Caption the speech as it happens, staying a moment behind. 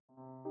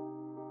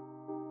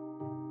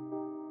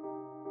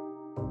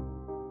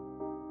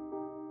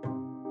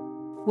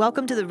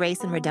Welcome to the Race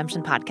and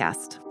Redemption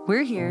Podcast.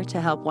 We're here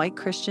to help white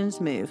Christians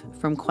move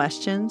from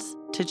questions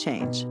to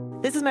change.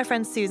 This is my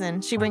friend Susan.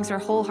 She brings her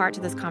whole heart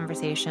to this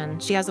conversation.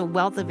 She has a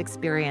wealth of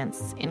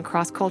experience in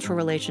cross-cultural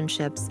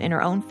relationships in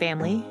her own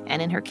family and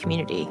in her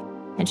community.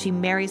 And she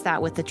marries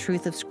that with the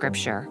truth of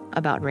Scripture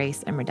about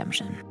race and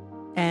redemption.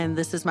 And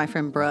this is my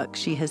friend Brooke.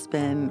 She has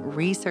been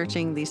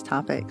researching these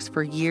topics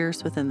for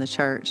years within the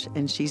church,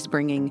 and she's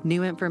bringing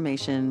new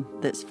information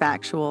that's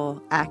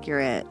factual,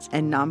 accurate,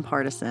 and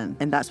nonpartisan.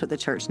 And that's what the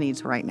church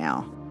needs right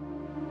now.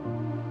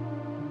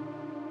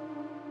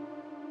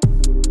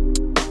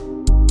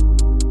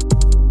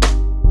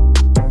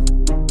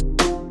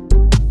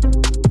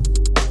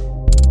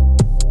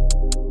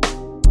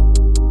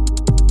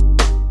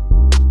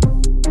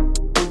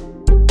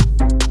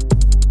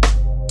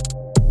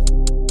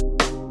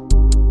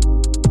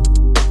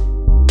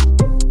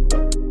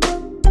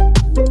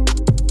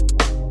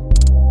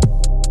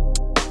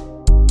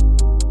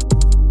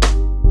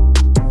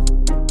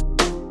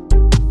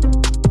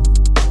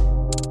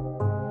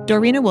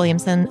 Dorena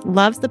Williamson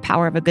loves the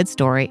power of a good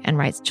story and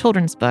writes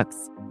children's books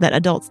that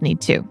adults need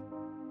too.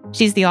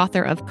 She's the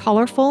author of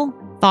colorful,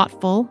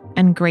 thoughtful,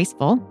 and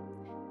graceful,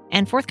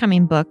 and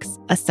forthcoming books,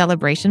 A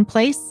Celebration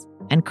Place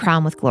and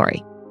Crown with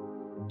Glory.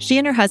 She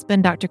and her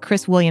husband, Dr.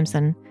 Chris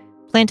Williamson,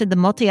 planted the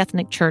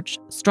multi-ethnic church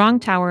Strong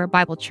Tower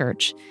Bible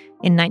Church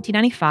in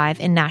 1995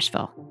 in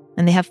Nashville,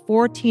 and they have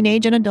 4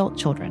 teenage and adult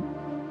children.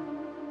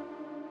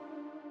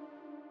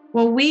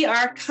 Well, we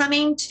are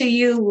coming to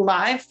you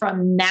live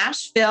from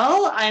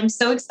Nashville. I'm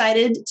so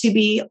excited to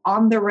be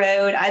on the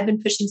road. I've been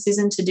pushing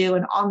Susan to do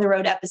an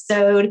on-the-road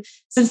episode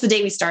since the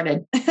day we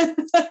started.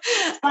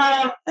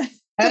 Oh,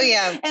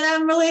 yeah. And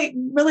I'm really,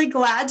 really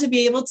glad to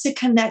be able to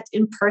connect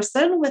in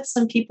person with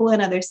some people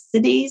in other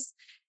cities.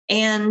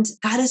 And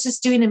God is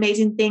just doing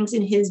amazing things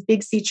in his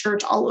Big C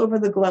church all over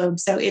the globe.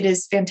 So it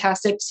is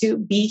fantastic to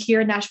be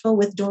here in Nashville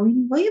with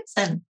Dorena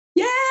Williamson.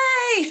 Yay!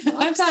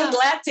 I'm so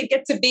glad to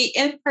get to be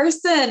in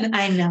person.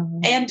 I know.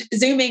 And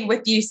Zooming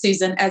with you,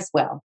 Susan, as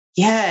well.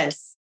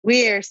 Yes.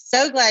 We are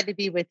so glad to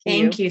be with you.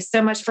 Thank you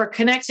so much for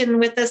connecting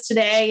with us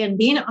today and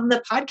being on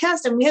the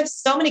podcast. And we have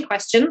so many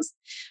questions.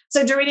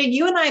 So Dorena,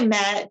 you and I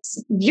met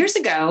years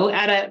ago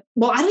at I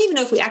don't even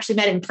know if we actually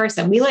met in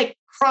person. We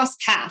crossed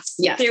paths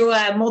through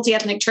a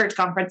multi-ethnic church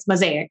conference,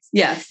 Mosaics.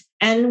 Yes.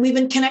 And we've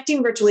been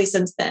connecting virtually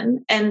since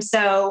then. And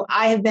so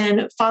I have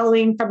been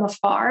following from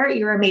afar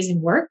your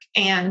amazing work.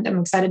 And I'm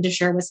excited to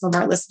share with some of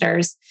our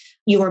listeners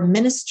your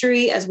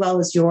ministry as well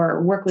as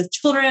your work with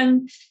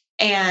children.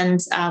 And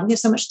we have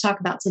so much to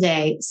talk about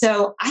today.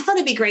 So I thought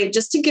it'd be great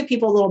just to give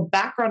people a little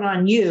background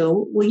on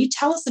you. Will you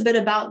tell us a bit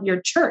about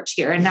your church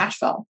here in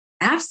Nashville?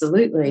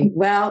 Absolutely.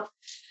 Well,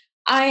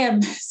 I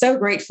am so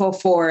grateful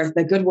for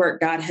the good work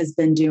God has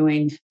been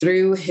doing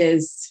through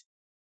his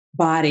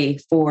body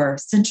for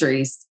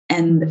centuries.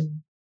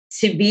 And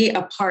to be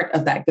a part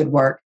of that good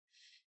work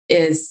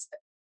is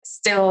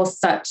still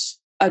such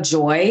a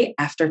joy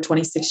after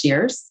 26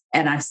 years.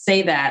 And I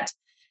say that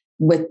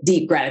with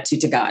deep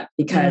gratitude to God,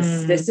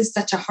 because this is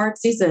such a hard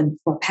season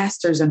for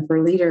pastors and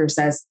for leaders,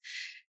 as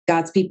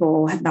God's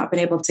people have not been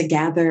able to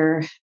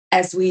gather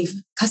as we've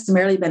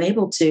customarily been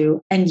able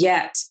to. And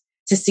yet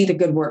to see the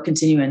good work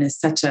continuing is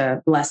such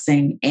a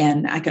blessing.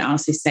 And I can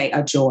honestly say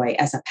a joy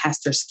as a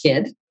pastor's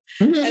kid,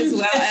 as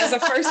well as a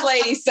first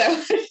lady. So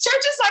church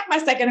is like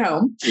my second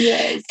home.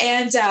 Yes.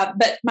 And,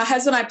 but my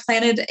husband and I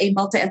planted a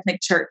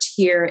multi-ethnic church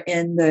here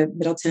in the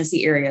Middle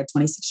Tennessee area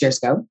 26 years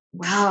ago.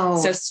 Wow.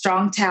 So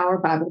Strong Tower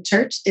Bible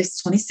Church is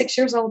 26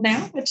 years old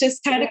now, which is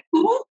kind of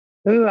cool.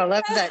 Ooh, I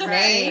love that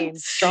name.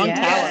 Strong Tower.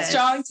 Yeah,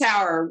 Strong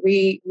Tower.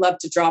 We love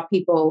to draw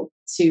people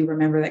to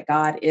remember that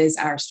God is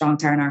our strong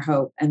tower and our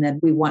hope. And then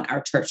we want our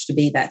church to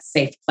be that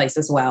safe place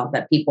as well,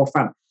 that people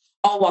from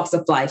all walks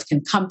of life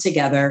can come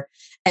together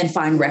and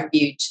find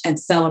refuge and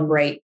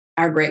celebrate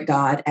our great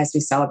God as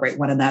we celebrate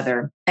one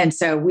another. And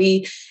so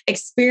we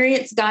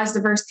experience God's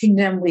diverse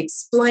kingdom, we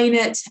explain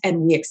it,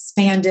 and we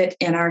expand it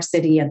in our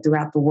city and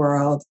throughout the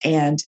world.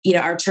 And,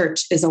 our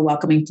church is a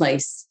welcoming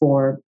place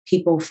for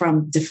people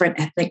from different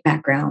ethnic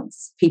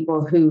backgrounds,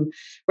 people who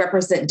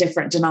represent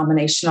different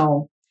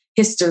denominational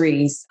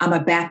histories. I'm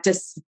a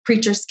Baptist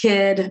preacher's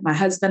kid. My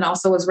husband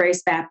also was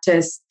raised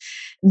Baptist.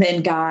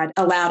 Then God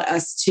allowed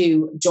us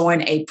to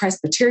join a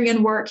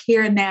Presbyterian work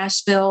here in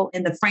Nashville,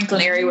 in the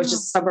Franklin area, which is a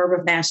suburb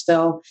of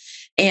Nashville,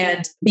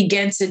 and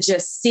begin to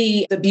just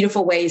see the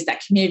beautiful ways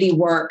that community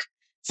work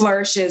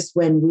flourishes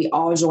when we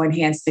all join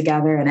hands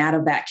together. And out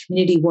of that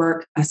community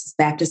work, us as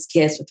Baptist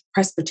kids with the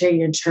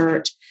Presbyterian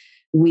church,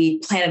 we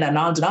planted a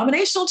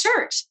non-denominational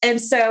church.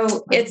 And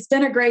so it's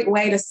been a great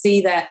way to see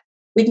that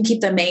we can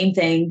keep the main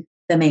thing,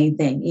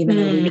 even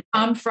though we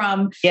come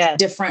from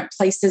different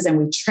places and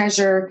we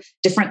treasure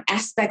different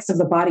aspects of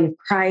the body of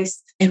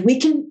Christ, and we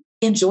can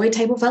enjoy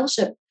table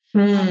fellowship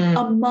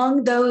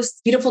among those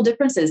beautiful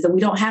differences, that we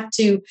don't have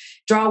to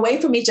draw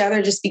away from each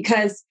other just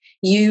because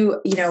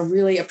you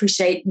really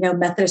appreciate,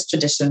 Methodist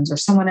traditions or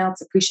someone else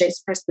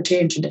appreciates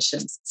Presbyterian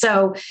traditions.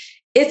 So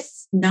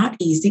it's not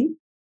easy.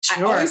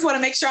 I always want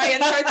to make sure I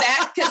insert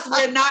that because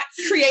we're not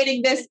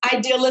creating this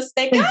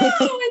idealistic,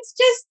 it's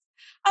just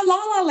a la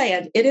la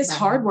land. It is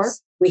hard work.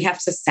 We have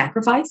to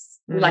sacrifice.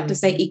 We like to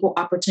say equal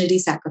opportunity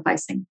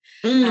sacrificing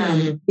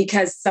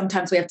because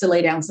sometimes we have to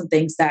lay down some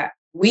things that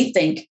we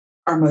think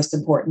are most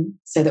important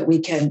so that we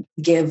can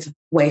give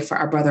way for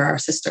our brother or our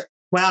sister.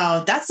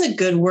 Wow, that's a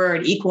good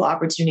word, equal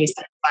opportunity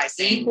sacrifice.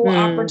 Equal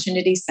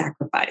opportunity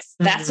sacrifice.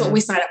 That's what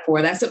we sign up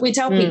for. That's what we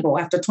tell people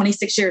after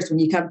 26 years when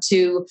you come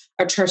to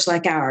a church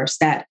like ours,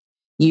 that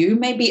you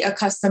may be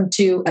accustomed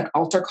to an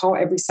altar call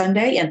every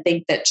Sunday and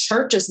think that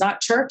church is not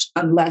church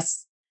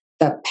unless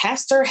the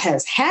pastor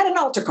has had an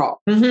altar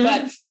call.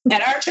 But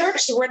at our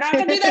church, we're not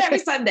going to do that every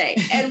Sunday.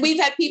 And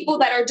we've had people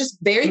that are just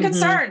very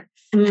concerned.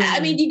 I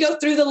mean, you go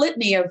through the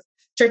litany of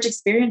church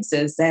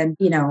experiences and,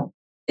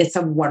 it's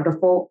a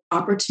wonderful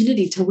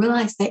opportunity to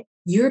realize that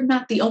you're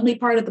not the only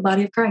part of the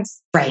body of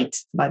Christ. Right.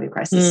 The body of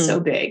Christ is so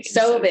big.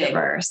 So big.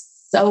 Diverse.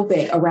 So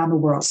big around the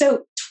world.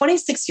 So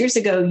 26 years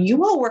ago,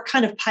 you all were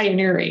kind of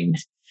pioneering,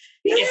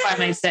 if I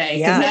may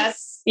say.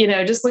 That's,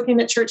 just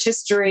looking at church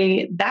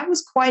history, that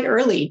was quite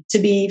early to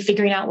be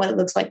figuring out what it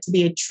looks like to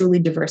be a truly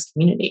diverse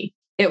community.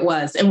 It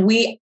was. And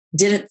we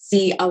didn't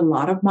see a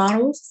lot of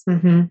models.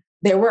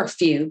 There were a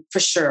few for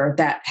sure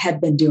that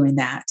had been doing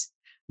that,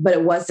 but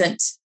it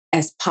wasn't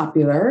as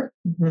popular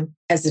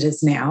as it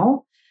is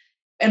now.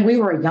 And we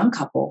were a young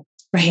couple.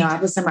 Right.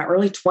 I was in my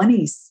early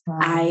 20s. Wow.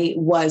 I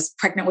was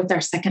pregnant with our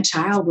second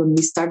child when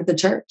we started the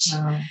church.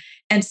 Wow.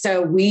 And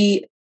so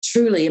we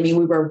truly, we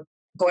were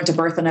going to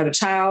birth another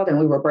child and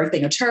we were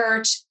birthing a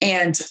church.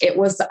 And it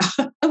was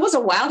a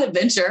wild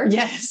adventure.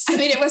 Yes.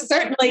 It was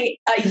certainly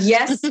a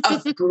yes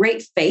of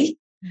great faith.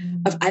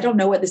 Of, I don't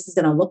know what this is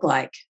going to look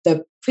like.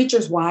 The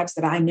preachers' wives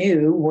that I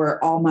knew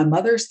were all my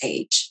mother's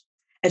age.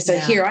 And so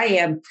here I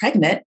am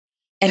pregnant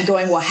and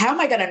going, well, how am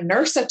I going to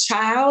nurse a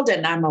child?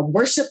 And I'm a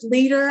worship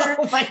leader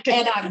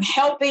and I'm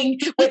helping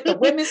with the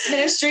women's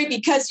ministry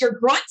because you're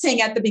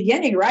grunting at the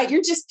beginning, right?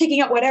 You're just picking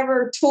up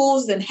whatever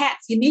tools and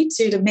hats you need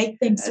to make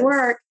things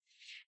work.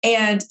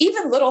 And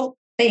even little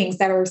things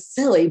that are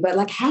silly, but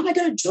like, how am I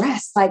going to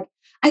dress? Like,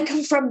 I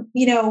come from,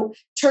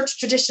 church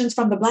traditions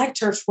from the Black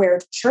church where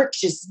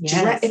church is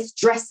it's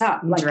dress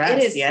up. Like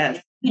it is,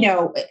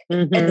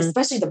 and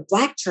especially the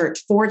Black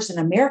church forged in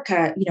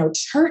America,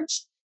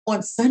 church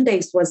on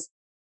Sundays was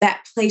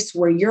that place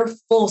where your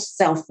full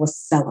self was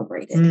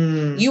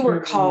celebrated. You were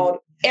called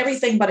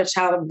everything but a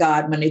child of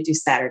God Monday through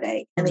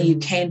Saturday. And then you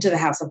came to the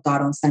house of God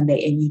on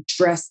Sunday and you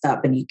dressed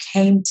up and you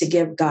came to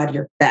give God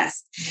your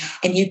best.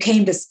 And you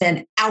came to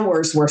spend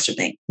hours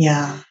worshiping.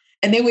 Yeah.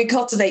 And then we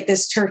cultivate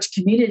this church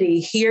community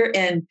here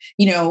in,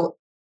 the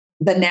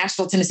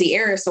Nashville, Tennessee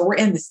area. So we're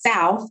in the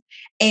South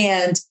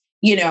and,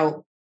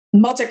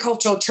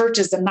 multicultural church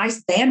is a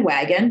nice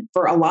bandwagon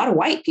for a lot of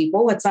white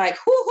people. It's like,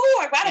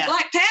 I've got a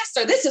Black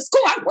pastor. This is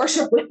cool. I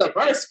worship with the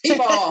first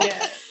people.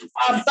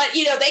 But,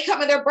 they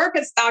come in their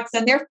Birkenstocks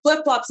and their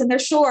flip-flops and their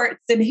shorts.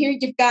 And here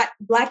you've got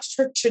Black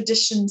church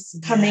traditions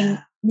coming,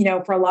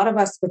 for a lot of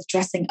us with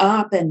dressing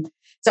up. And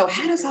so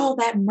how does all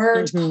that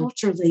merge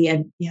culturally?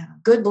 And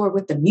good Lord,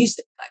 with the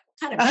music, like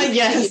what kind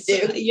of music do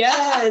you do?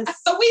 Yes.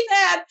 So we've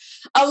had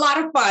a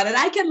lot of fun and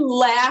I can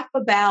laugh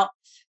about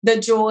the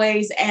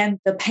joys and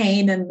the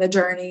pain and the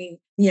journey,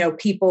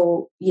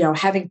 people,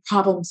 having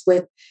problems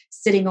with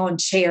sitting on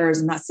chairs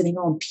and not sitting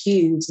on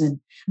pews. And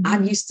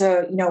I'm used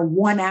to,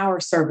 1 hour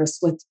service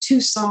with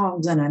 2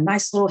 songs and a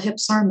nice little hip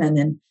sermon.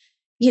 And,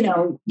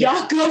 y'all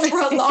go for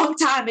a long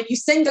time and you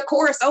sing the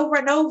chorus over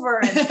and over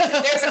and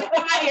there's a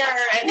choir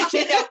and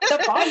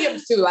the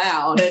volume's too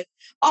loud and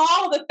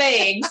all the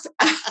things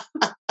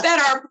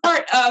that are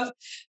part of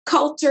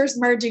cultures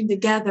merging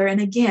together. And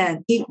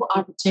again, equal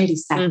opportunity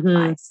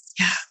sacrifice.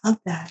 Yeah, I love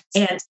that.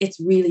 And it's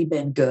really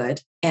been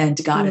good.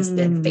 And God has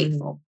been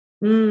faithful.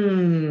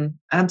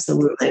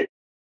 Absolutely.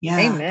 Yeah.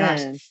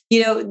 Amen.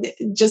 Gosh.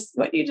 Just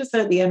what you just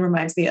said at the end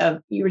reminds me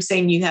of, you were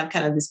saying you have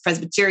kind of this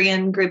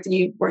Presbyterian group that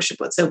you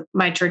worship with. So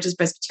my church is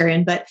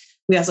Presbyterian, but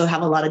we also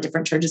have a lot of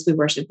different churches we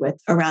worship with.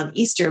 Around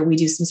Easter, we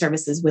do some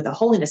services with a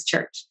holiness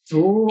church.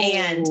 Ooh.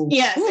 And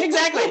yes,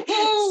 exactly.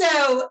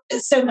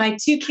 So my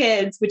 2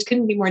 kids, which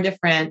couldn't be more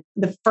different,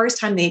 the first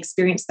time they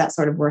experienced that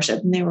sort of worship,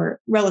 and they were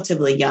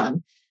relatively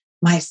young,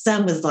 my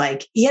son was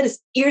like, he had his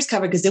ears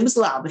covered because it was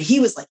loud, but he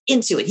was like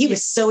into it. He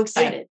was so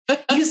excited.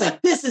 He was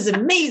like, this is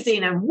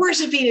amazing. I'm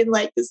worshiping in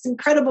like this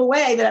incredible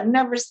way that I've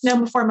never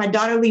known before. My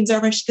daughter leans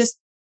over and she goes,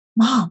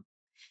 Mom,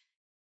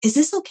 is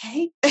this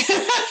okay?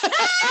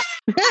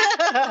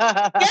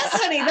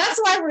 Yes, honey, that's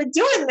why we're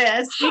doing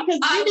this, because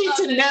you need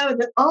to know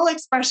that all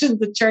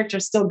expressions of church are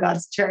still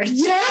God's church.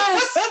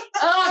 Yes.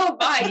 Oh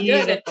my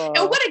goodness.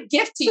 And what a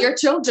gift to your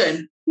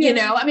children. We've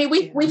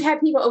had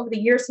people over the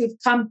years who've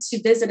come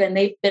to visit and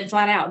they've been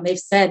flat out and they've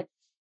said,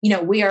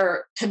 we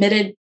are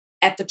committed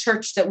at the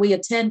church that we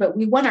attend, but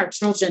we want our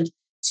children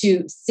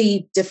to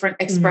see different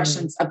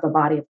expressions of the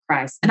body of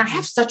Christ. And I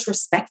have such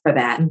respect for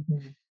that.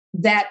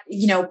 That,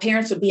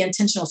 parents would be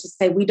intentional to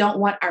say, we don't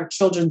want our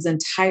children's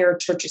entire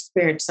church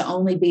experience to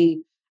only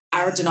be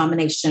our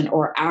denomination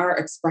or our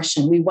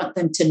expression. We want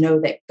them to know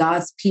that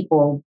God's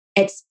people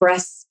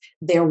express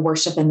their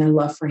worship and their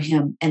love for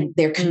him, and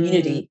their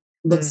community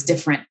looks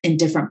different in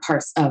different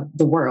parts of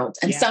the world.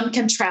 And some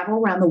can travel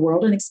around the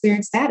world and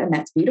experience that, and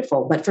that's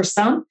beautiful. But for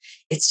some,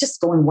 it's just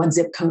going one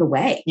zip code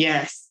away.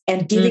 Yes.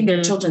 And giving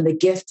their children the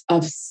gift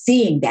of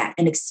seeing that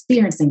and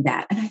experiencing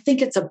that. And I think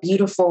it's a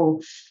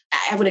beautiful,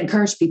 I would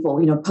encourage people,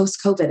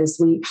 post-COVID, as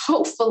we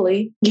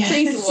hopefully,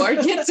 please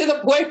Lord, get to the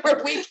point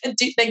where we can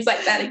do things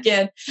like that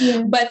again.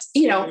 Yeah. But,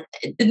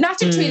 not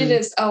to treat it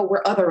as,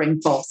 we're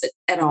othering folks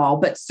at all,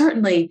 but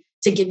certainly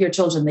to give your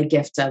children the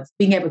gift of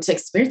being able to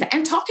experience that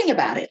and talking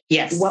about it.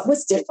 Yes. What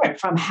was different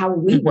from how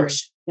we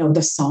worship?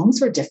 The songs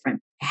were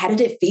different. How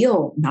did it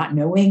feel not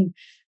knowing,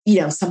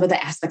 some of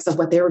the aspects of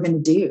what they were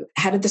going to do?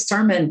 How did the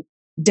sermon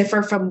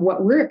differ from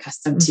what we're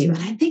accustomed to? And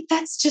I think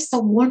that's just a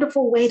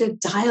wonderful way to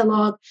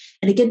dialogue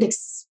and again, to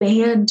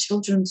expand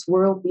children's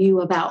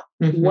worldview about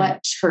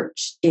what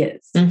church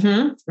is.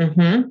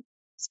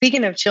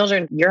 Speaking of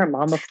children, you're a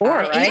mom of 4,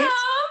 right? Yeah.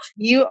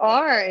 You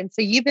are. And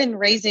so you've been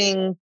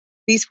raising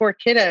these 4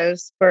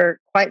 kiddos for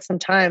quite some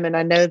time. And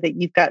I know that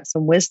you've got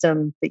some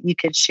wisdom that you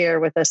could share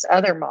with us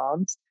other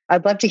moms.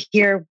 I'd love to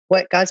hear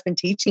what God's been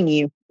teaching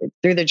you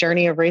through the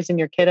journey of raising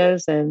your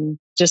kiddos, and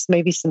just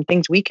maybe some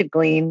things we could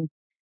glean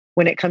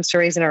when it comes to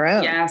raising our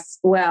own. Yes.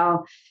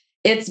 Well,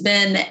 it's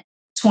been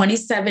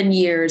 27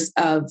 years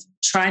of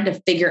trying to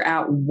figure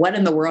out what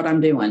in the world I'm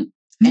doing.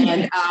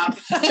 And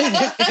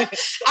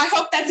I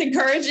hope that's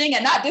encouraging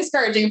and not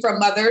discouraging for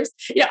mothers.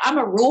 I'm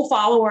a rule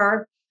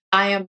follower.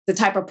 I am the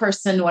type of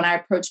person, when I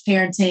approach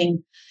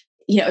parenting,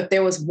 if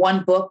there was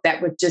one book that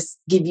would just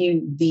give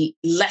you the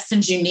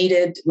lessons you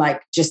needed,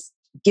 like just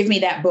give me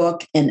that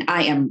book and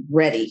I am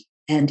ready.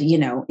 And,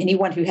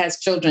 anyone who has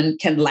children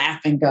can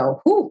laugh and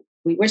go, "Whew,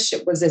 we wish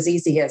it was as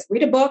easy as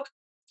read a book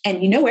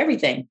and you know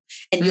everything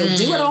and you'll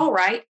do it all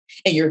right.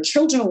 And your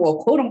children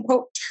will quote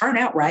unquote turn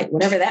out right,"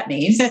 whatever that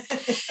means.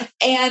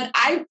 And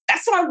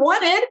that's what I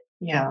wanted.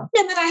 Yeah.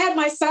 And then I had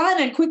my son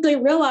and quickly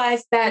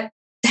realized that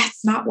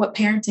that's not what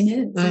parenting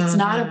is. It's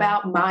not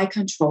about my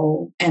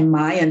control and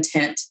my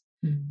intent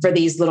for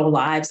these little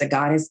lives that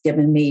God has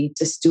given me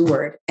to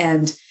steward.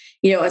 And,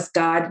 as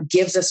God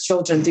gives us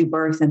children through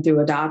birth and through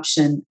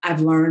adoption,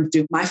 I've learned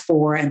through my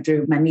 4 and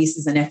through my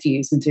nieces and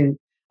nephews and through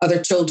other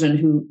children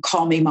who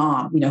call me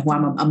mom, who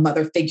I'm a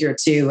mother figure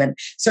to. And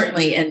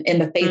certainly in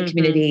the faith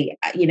community,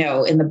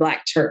 in the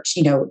Black church,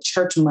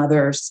 church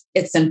mothers,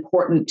 it's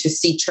important to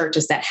see church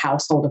as that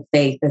household of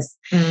faith,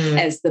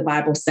 as the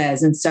Bible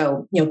says. And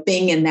so,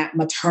 being in that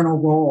maternal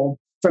role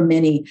for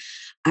many,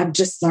 I've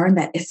just learned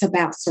that it's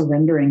about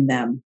surrendering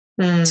them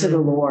to the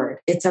Lord.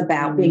 It's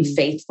about being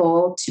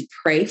faithful to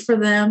pray for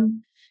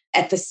them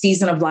at the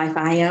season of life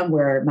I am,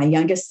 where my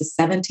youngest is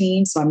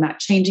 17. So I'm not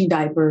changing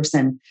diapers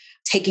and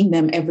taking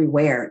them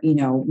everywhere.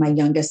 My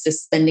youngest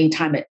is spending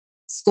time at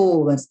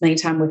school and spending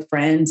time with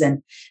friends.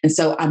 And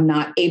so I'm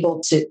not able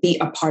to be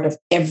a part of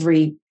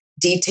every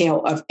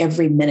detail of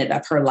every minute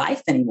of her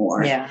life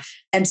anymore. Yeah.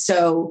 And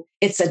so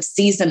it's a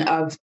season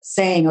of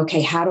saying,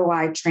 okay, how do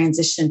I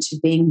transition to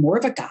being more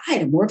of a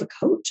guide and more of a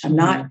coach? I'm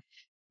not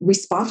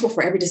responsible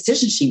for every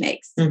decision she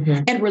makes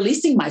and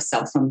releasing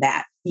myself from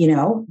that,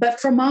 But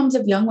for moms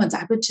of young ones,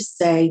 I would just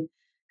say,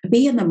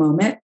 be in the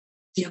moment.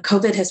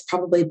 COVID has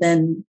probably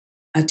been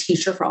a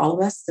teacher for all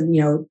of us. And,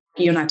 you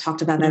and I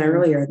talked about that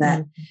earlier,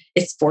 that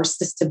it's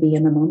forced us to be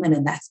in the moment.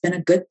 And that's been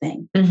a good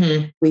thing.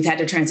 We've had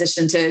to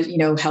transition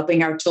to,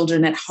 helping our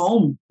children at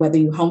home, whether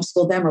you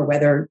homeschool them or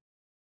whether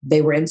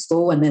they were in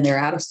school and then they're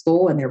out of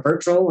school and they're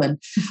virtual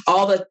and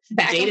all the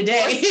day to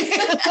day.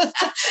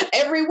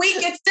 Every week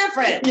it's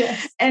different.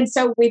 Yes. And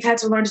so we've had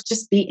to learn to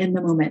just be in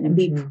the moment and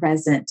be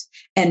present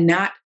and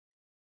not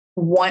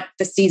want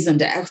the season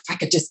to, if I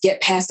could just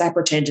get past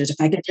diaper changes, if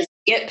I could just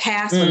get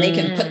past when they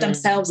can put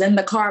themselves in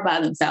the car by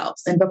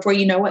themselves. And before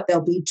you know it, they'll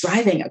be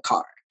driving a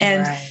car.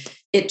 And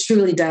it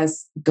truly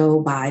does go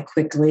by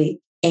quickly.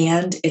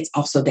 And it's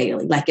also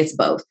daily, like it's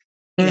both.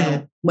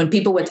 When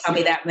people would tell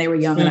me that when they were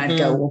young, and I'd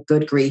go, well,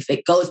 good grief,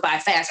 it goes by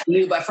fast for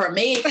you, but for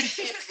me,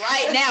 it's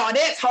right now and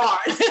it's hard.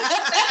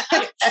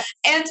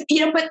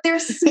 And, but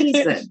there's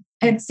seasons,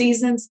 and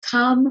seasons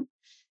come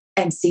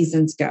and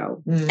seasons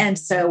go. And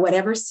so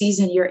whatever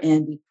season you're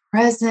in, be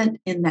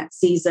present in that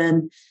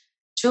season.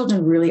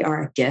 Children really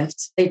are a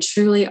gift. They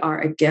truly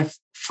are a gift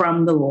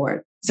from the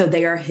Lord. So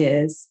they are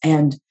His.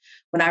 And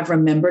when I've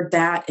remembered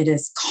that, it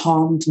has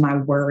calmed my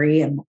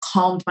worry and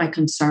calmed my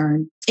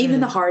concern, even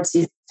the hard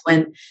seasons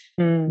when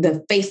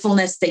the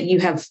faithfulness that you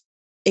have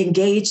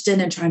engaged in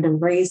and trying to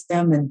raise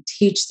them and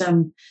teach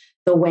them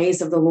the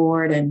ways of the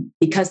Lord. And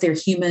because they're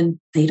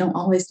human, they don't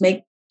always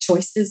make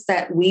choices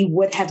that we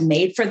would have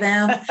made for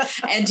them.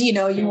 And, you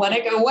want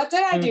to go, what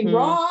did I do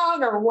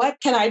wrong? Or what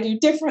can I do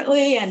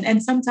differently?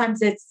 And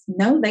sometimes it's,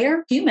 no, they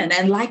are human.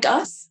 And like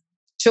us,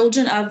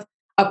 children of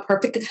a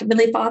perfect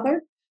Heavenly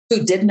Father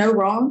who did no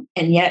wrong.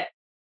 And yet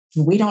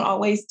we don't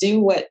always do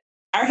what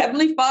our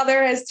Heavenly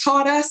Father has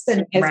taught us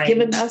and has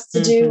given us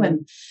to do.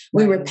 And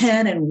we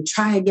repent and we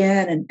try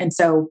again. And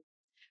so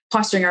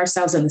posturing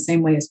ourselves in the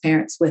same way as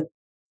parents with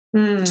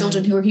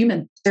children who are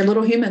human. They're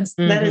little humans.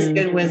 That is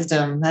good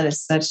wisdom. That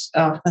is that's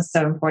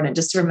so important.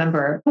 Just to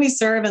remember, we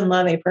serve and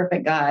love a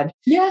perfect God.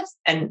 Yes.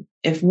 And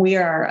if we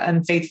are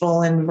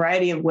unfaithful in a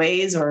variety of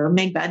ways or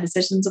make bad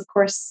decisions, of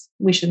course,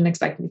 we shouldn't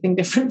expect anything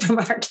different from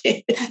our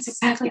kids. That's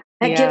exactly.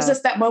 That gives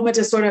us that moment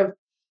to sort of,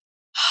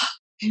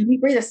 can we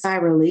breathe a sigh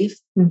of relief?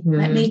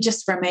 Let me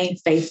just remain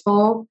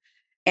faithful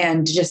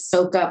and just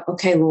soak up,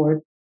 okay,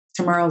 Lord,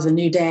 tomorrow's a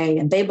new day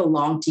and they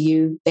belong to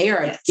you. They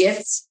are a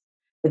gift,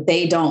 but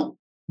they don't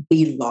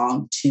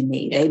belong to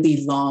me. They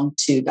belong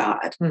to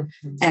God.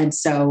 And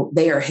so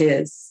they are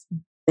his.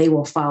 They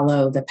will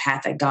follow the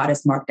path that God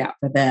has marked out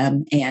for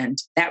them.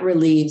 And that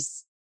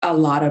relieves a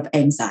lot of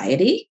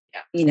anxiety,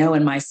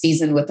 in my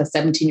season with a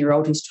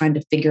 17-year-old who's trying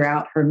to figure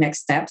out her next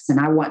steps. And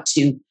I want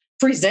to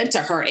present to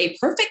her a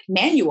perfect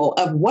manual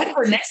of what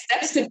her next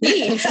steps could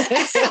be. And I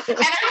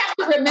have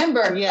to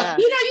remember, you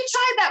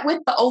tried that with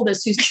the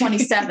oldest who's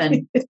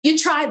 27. You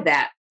tried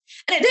that.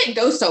 And it didn't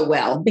go so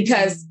well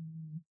because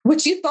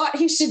what you thought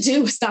he should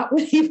do was not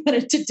what he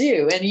wanted to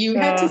do. And you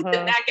had to sit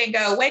back and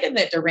go, wait a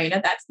minute,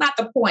 Dorena, that's not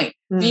the point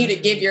for you to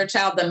give your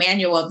child the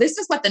manual of this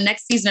is what the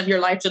next season of your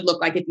life should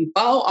look like. If you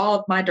follow all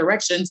of my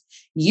directions,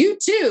 you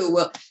too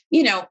will,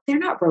 they're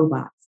not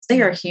robots.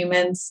 They are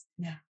humans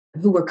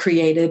who were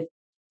created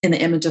in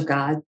the image of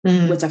God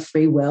with a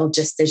free will,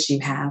 just as you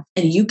have.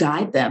 And you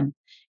guide them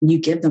and you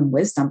give them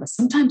wisdom. But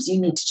sometimes you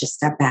need to just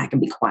step back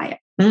and be quiet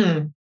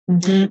and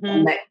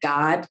let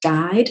God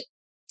guide.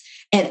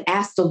 And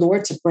ask the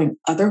Lord to bring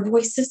other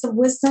voices of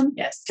wisdom.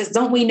 Yes. Because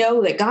don't we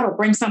know that God will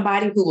bring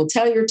somebody who will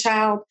tell your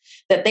child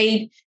that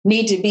they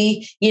need to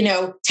be,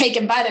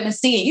 taking vitamin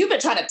C. And you've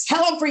been trying to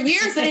tell them for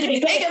years they need to be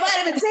taking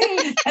vitamin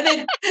C. And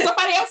then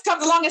somebody else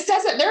comes along and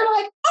says it. And they're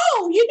like,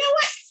 oh, you know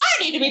what?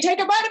 I need to be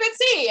taking vitamin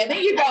C. And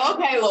then you go,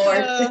 okay, Lord.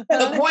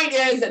 The point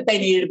is that they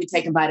needed to be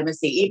taking vitamin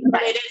C. Even though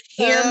they didn't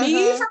hear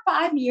me for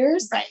 5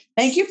 years. Right.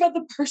 Thank you for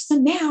the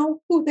person now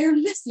who they're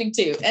listening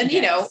to. And,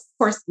 of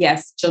course,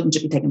 yes, children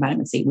should be taking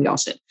vitamin C. We all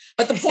should.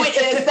 But the point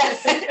is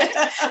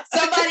that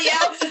somebody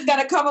else is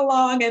going to come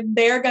along and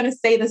they're going to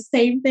say the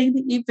same thing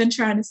that you've been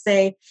trying to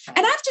say.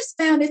 And I've just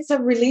found it's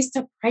a release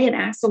to pray and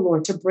ask the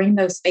Lord to bring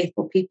those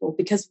faithful people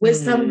because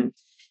wisdom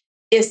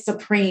is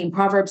supreme.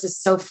 Proverbs is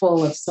so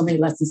full of so many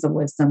lessons of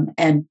wisdom.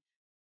 And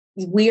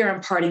we are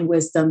imparting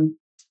wisdom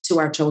to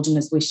our children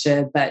as we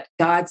should, but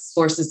God's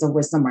sources of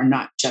wisdom are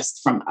not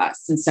just from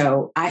us. And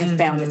so I have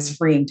found it's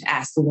freeing to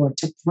ask the Lord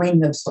to bring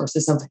those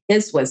sources of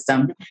his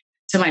wisdom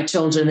to my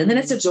children. And then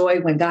it's a joy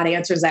when God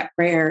answers that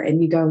prayer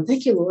and you go,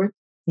 thank you, Lord.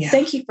 Yeah.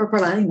 Thank you for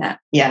providing that.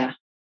 Yeah.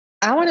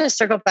 I want to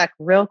circle back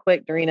real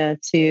quick, Dorena,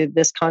 to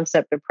this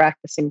concept of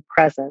practicing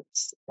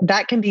presence.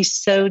 That can be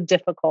so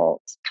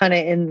difficult kind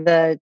of in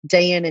the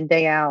day in and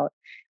day out.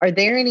 Are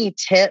there any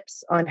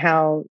tips on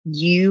how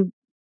you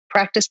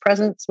practice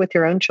presence with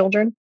your own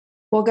children?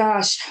 Well,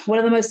 gosh, one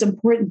of the most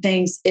important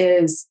things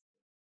is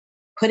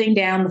putting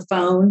down the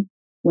phone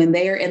when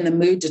they are in the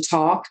mood to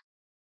talk.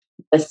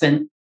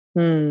 Listen,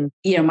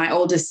 my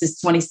oldest is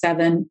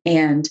 27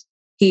 and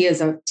he is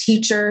a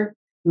teacher.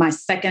 My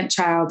second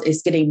child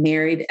is getting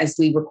married as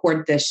we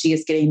record this. She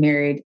is getting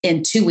married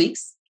in 2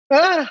 weeks.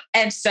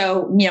 And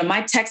so,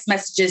 my text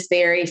messages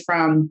vary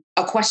from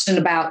a question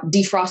about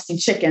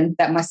defrosting chicken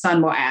that my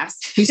son will ask,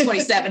 who's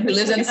 27, who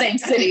lives in the same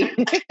city,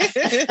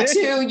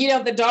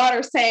 to, the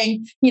daughter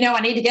saying,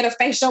 I need to get a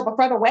facial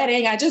before the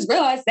wedding. I just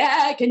realized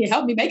that. Can you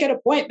help me make an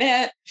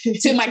appointment?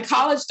 To my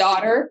college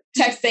daughter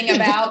texting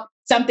about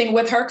something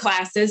with her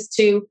classes,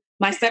 to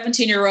my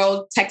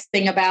 17-year-old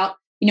texting about,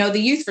 the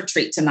youth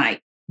retreat tonight.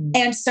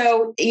 And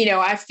so,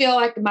 I feel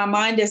like my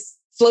mind is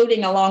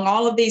floating along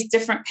all of these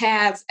different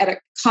paths at a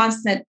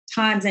constant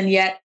times. And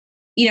yet,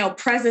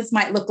 presence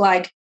might look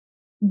like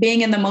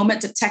being in the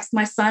moment to text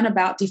my son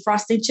about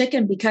defrosting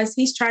chicken because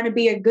he's trying to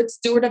be a good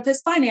steward of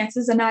his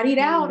finances and not eat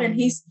out. And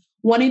he's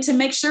wanting to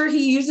make sure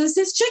he uses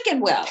his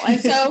chicken well.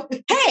 And so,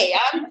 hey,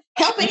 I'm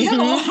helping him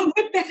along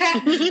with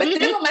that. But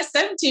then when my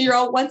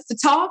 17-year-old wants to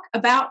talk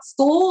about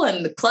school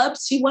and the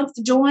clubs she wants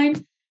to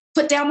join,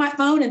 put down my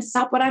phone and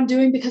stop what I'm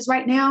doing because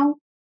right now,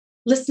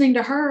 listening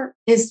to her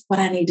is what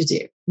I need to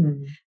do.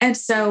 And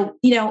so,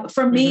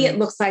 for me, it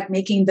looks like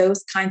making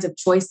those kinds of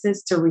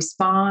choices to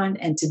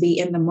respond and to be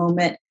in the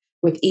moment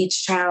with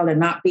each child and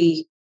not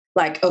be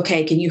like,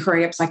 okay, can you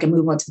hurry up so I can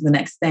move on to the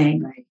next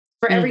thing? Right.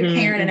 For every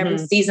parent and every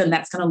season,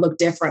 that's going to look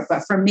different.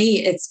 But for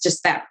me, it's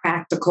just that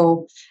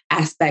practical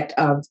aspect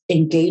of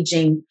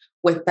engaging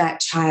with that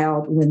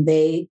child when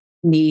they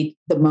need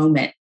the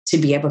moment to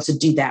be able to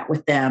do that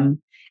with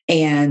them.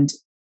 And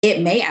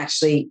it may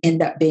actually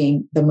end up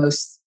being the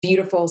most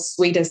beautiful,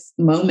 sweetest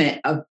moment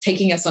of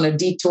taking us on a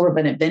detour of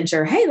an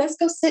adventure. Hey, let's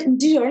go sit and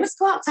do, or let's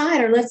go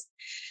outside, or let's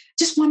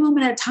just one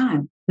moment at a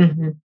time.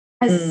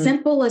 As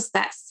simple as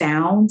that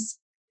sounds,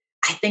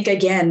 I think,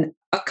 again,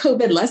 a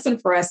COVID lesson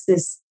for us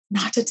is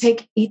not to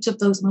take each of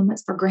those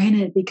moments for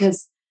granted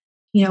because,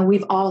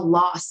 we've all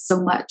lost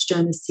so much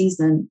during the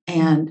season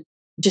and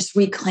just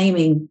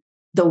reclaiming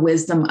the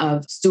wisdom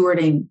of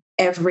stewarding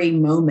every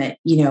moment,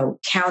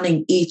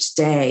 counting each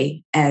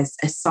day as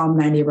Psalm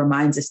 90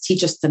 reminds us,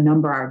 teach us to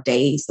number our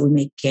days so we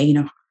may gain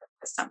a heart of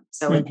wisdom.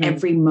 So in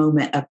every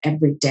moment of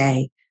every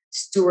day,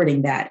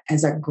 stewarding that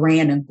as a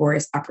grand and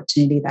glorious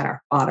opportunity that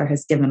our Father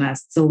has given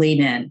us to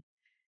lean in.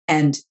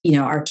 And,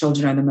 our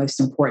children are the most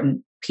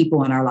important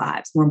people in our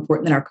lives, more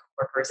important than our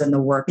coworkers and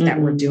the work that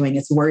we're doing.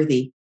 It's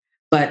worthy.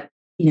 But,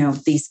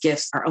 these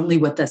gifts are only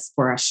with us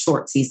for a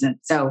short season.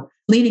 So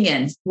leaning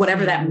in,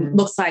 whatever that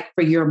looks like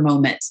for your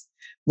moment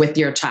with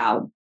your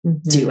child,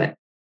 do it.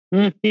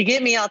 You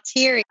get me all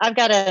teary. I've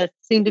got a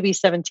soon to be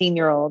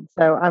 17-year-old.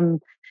 So I'm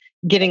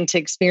getting to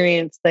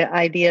experience the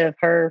idea of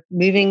her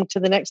moving to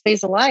the next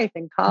phase of life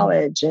in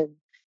college. And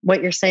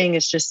what you're saying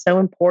is just so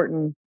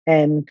important.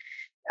 And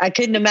I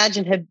couldn't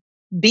imagine her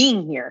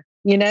being here,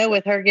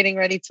 with her getting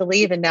ready to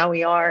leave. And now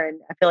we are. And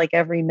I feel like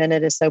every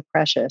minute is so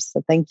precious.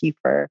 So thank you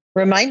for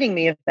reminding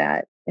me of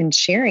that and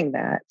sharing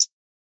that.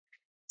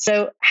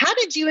 So how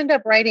did you end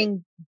up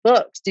writing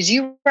books? Did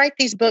you write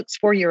these books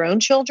for your own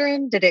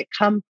children? Did it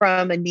come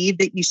from a need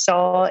that you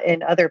saw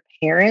in other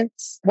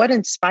parents? What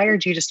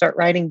inspired you to start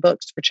writing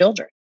books for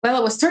children? Well,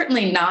 it was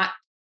certainly not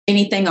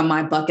anything on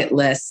my bucket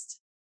list.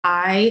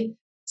 I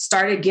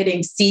started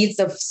getting seeds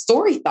of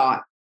story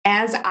thought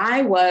as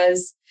I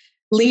was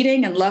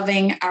leading and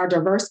loving our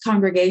diverse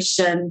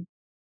congregation.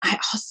 I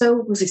also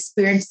was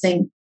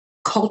experiencing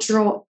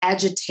cultural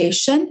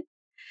agitation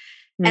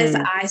as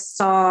I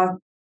saw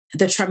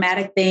the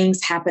traumatic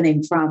things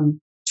happening from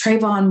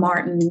Trayvon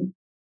Martin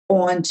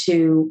on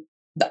to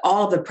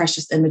all of the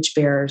precious image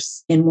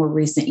bearers in more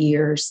recent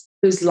years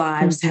whose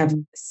lives have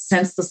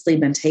senselessly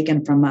been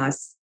taken from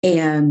us.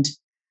 And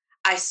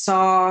I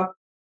saw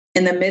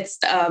in the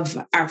midst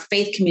of our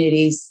faith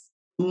communities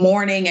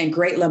mourning and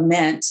great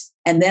lament.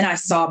 And then I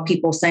saw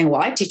people saying,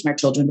 well, I teach my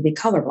children to be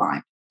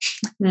colorblind.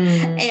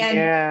 And,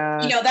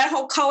 that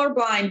whole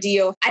colorblind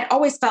deal, I'd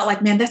always felt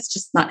like, man, that's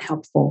just not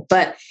helpful.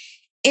 But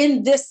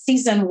in this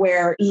season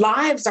where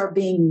lives are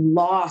being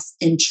lost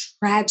in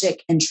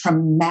tragic and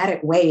traumatic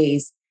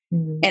ways,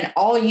 and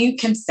all you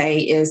can say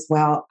is,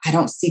 well, I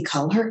don't see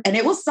color. And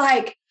it was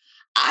like,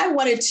 I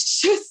wanted to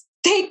just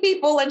take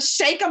people and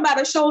shake them by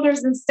the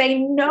shoulders and say,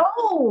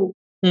 no,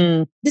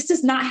 this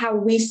is not how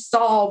we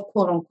solve,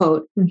 quote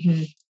unquote,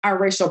 our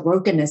racial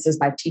brokenness, is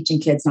by teaching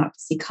kids not to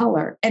see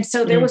color. And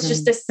so there was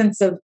just this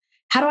sense of,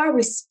 how do I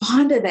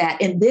respond to that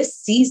in this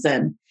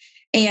season?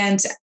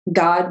 And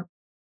God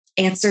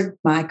answered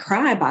my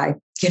cry by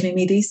giving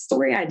me these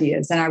story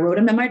ideas. And I wrote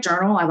them in my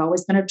journal. I've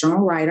always been a journal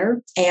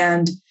writer.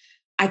 And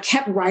I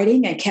kept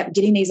writing and kept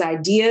getting these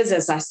ideas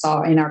as I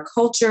saw in our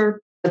culture.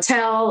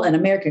 Mattel and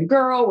American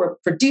Girl were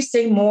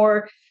producing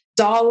more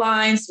doll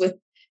lines with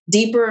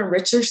deeper and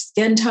richer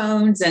skin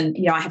tones. And,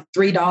 I have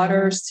 3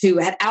 daughters who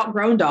had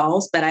outgrown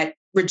dolls, but I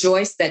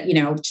rejoiced that,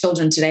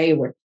 children today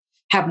would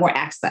have more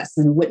access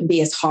and it wouldn't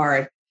be as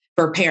hard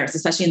for parents,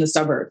 especially in the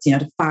suburbs,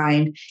 to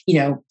find,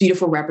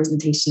 beautiful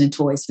representation and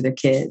toys for their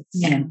kids.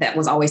 And that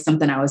was always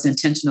something I was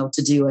intentional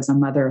to do as a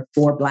mother of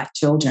 4 Black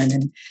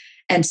children.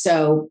 And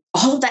so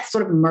all of that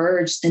sort of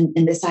merged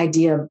in this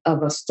idea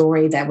of a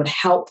story that would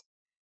help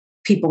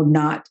people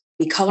not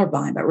be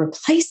colorblind, but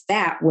replace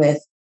that with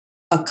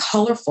a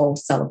colorful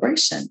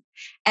celebration.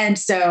 And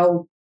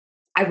so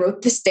I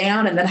wrote this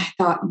down and then I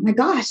thought, oh my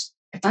gosh,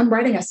 if I'm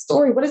writing a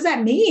story, what does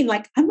that mean?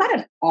 Like, I'm not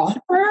an author.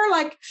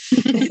 Like,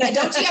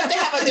 don't you have to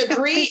have a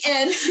degree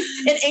in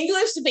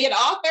English to be an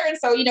author? And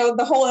so,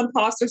 the whole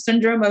imposter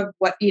syndrome of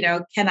what,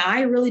 can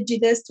I really do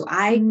this? Do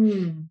I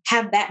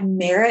have that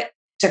merit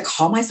to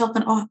call myself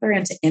an author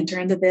and to enter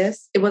into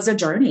this? It was a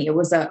journey. It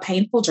was a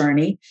painful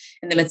journey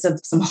in the midst of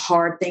some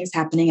hard things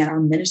happening at our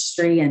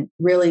ministry and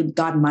really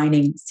God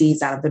mining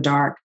seeds out of the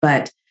dark.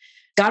 But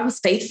God was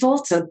faithful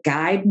to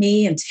guide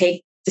me and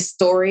take the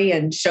story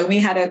and show me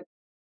how to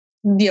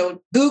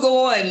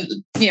Google and,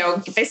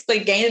 basically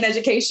gain an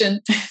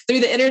education through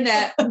the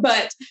internet,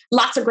 but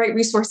lots of great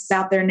resources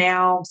out there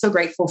now. I'm so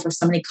grateful for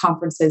so many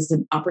conferences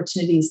and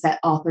opportunities that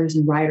authors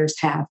and writers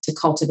have to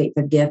cultivate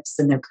their gifts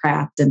and their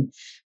craft and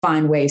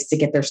find ways to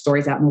get their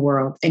stories out in the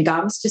world. And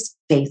God was just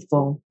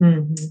faithful.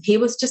 He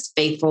was just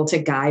faithful to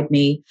guide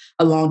me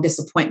along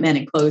disappointment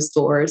and closed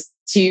doors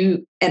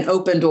to an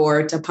open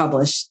door to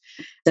publish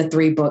the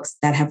 3 books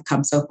that have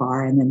come so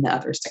far and then the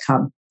others to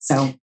come.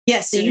 So,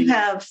 yes, so you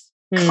have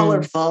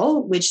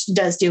Colorful, which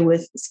does deal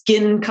with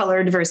skin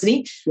color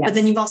diversity, but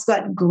then you've also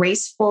got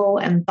Graceful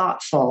and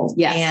Thoughtful,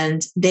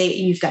 and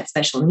you've got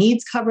special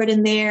needs covered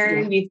in there.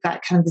 You've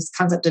got kind of this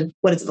concept of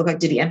what does it look like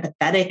to be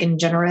empathetic and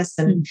generous,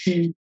 and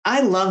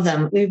I love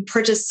them. We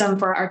purchased some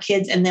for our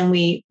kids, and then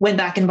we went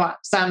back and bought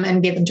some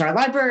and gave them to our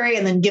library,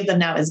 and then give them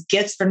now as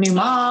gifts for new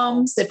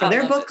moms for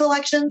their book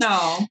collections.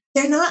 No,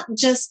 they're not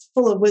just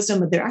full of wisdom,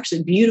 but they're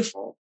actually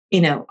beautiful.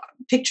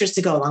 Pictures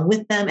to go along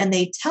with them. And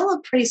they tell a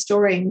pretty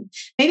story.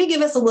 Maybe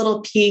give us a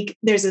little peek.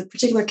 There's a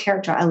particular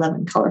character I love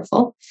in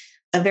Colorful,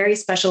 a very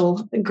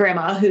special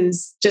grandma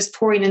who's just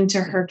pouring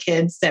into her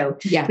kids. So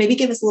maybe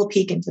give us a little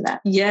peek into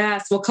that.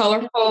 Yes. Well,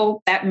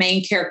 Colorful, that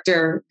main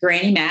character,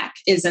 Granny Mac,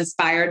 is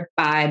inspired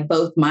by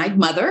both my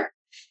mother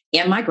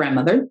and my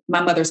grandmother.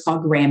 My mother's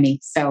called Grammy.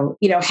 So,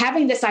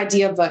 having this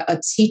idea of a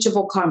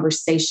teachable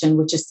conversation,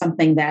 which is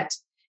something that,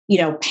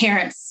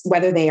 parents,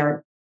 whether they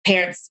are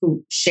parents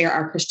who share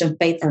our Christian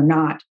faith or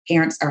not,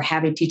 parents are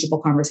having teachable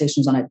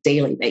conversations on a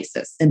daily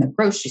basis in the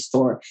grocery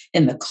store,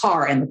 in the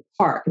car, in the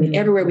park. I mean,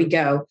 everywhere we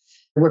go,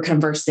 we're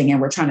conversing and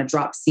we're trying to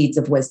drop seeds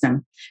of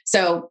wisdom.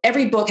 So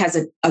every book has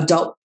an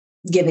adult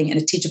giving and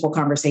a teachable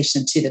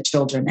conversation to the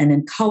children. And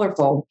in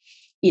Colorful,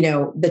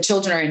 the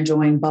children are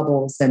enjoying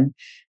bubbles and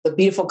the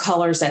beautiful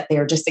colors that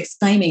they're just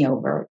exclaiming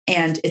over.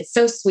 And it's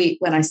so sweet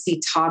when I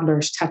see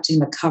toddlers touching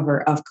the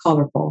cover of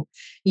Colorful,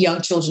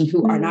 young children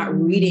who are not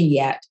reading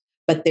yet,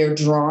 but they're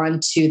drawn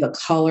to the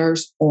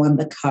colors on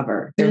the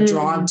cover. They're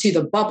drawn to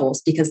the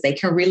bubbles because they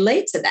can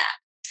relate to that.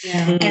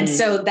 Yeah. And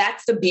so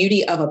that's the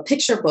beauty of a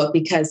picture book,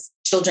 because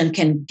children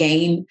can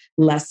gain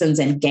lessons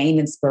and gain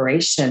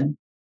inspiration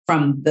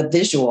from the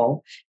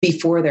visual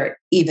before they're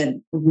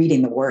even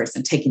reading the words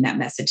and taking that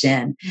message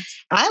in.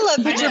 I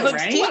love picture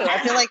books too. I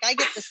feel like I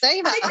get the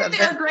same. I think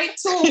they're a great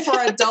tool for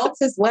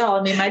adults as well.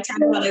 I mean, my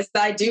tagline is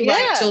that I do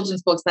write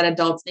children's books that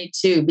adults need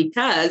too,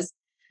 because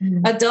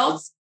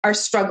adults are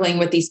struggling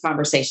with these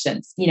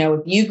conversations.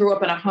 If you grew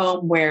up in a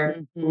home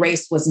where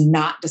race was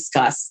not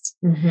discussed,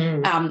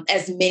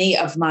 as many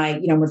of my,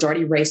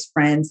 majority race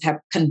friends have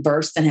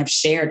conversed and have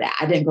shared that.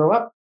 I didn't grow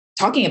up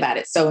talking about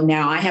it. So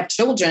now I have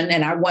children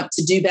and I want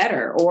to do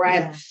better, or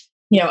I've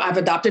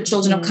adopted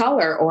children of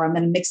color, or I'm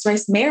in a mixed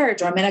race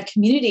marriage, or I'm in a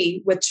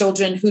community with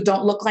children who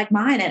don't look like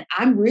mine. And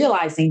I'm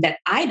realizing that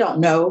I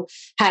don't know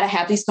how to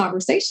have these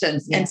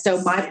conversations. Yes. And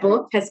so my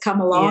book has come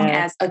along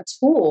as a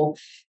tool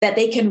that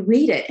they can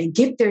read it and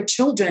give their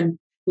children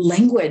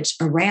language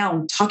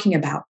around talking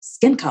about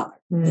skin color,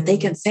 that they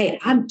can say,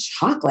 I'm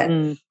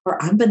chocolate,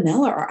 or I'm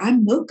vanilla, or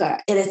I'm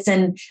mocha. And it's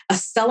in a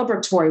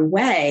celebratory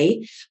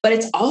way, but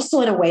it's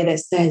also in a way that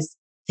says,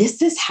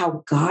 this is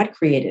how God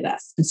created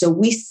us. And so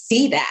we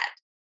see that.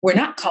 We're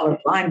not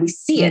colorblind. We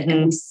see it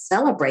and we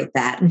celebrate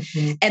that.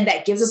 And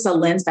that gives us a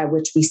lens by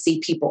which we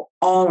see people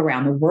all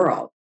around the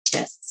world.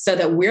 Yes. So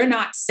that we're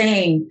not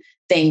saying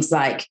things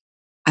like,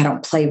 I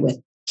don't play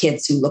with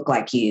kids who look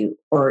like you,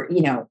 or,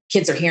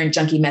 kids are hearing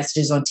junky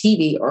messages on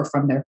TV or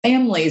from their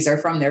families or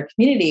from their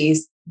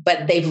communities,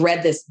 but they've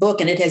read this book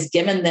and it has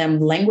given them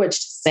language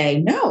to say,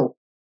 no,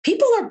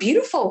 people are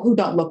beautiful who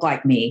don't look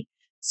like me.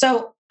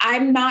 So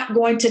I'm not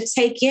going to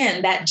take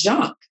in that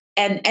junk.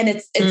 And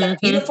it's a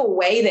beautiful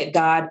way that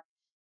God,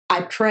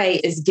 I pray,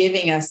 is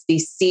giving us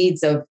these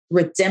seeds of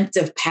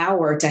redemptive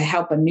power to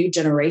help a new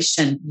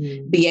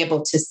generation be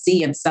able to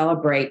see and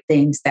celebrate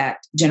things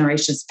that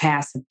generations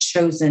past have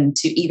chosen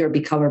to either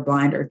be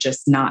colorblind or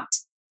just not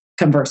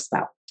converse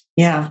about.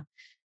 Yeah.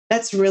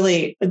 That's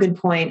really a good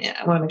point.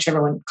 I want to make sure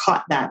everyone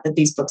caught that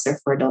these books are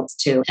for adults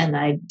too. And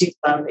I do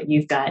love that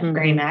you've got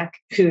Granny Mac,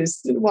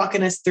 who's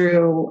walking us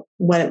through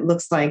what it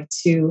looks like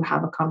to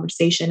have a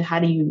conversation.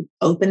 How do you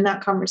open that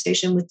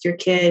conversation with your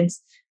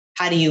kids?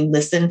 How do you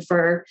listen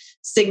for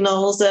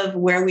signals of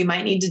where we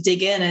might need to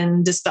dig in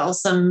and dispel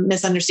some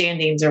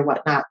misunderstandings or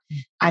whatnot?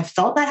 I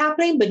felt that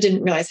happening, but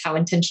didn't realize how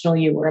intentional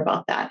you were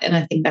about that. And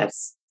I think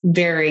that's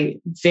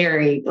very,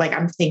 very,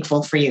 I'm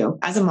thankful for you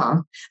as a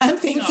mom. I'm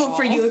thankful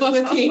for you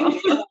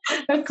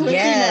equipping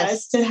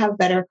us to have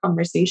better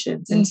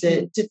conversations and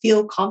to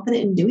feel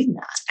confident in doing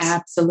that.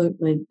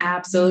 Absolutely.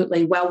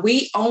 Absolutely. Well,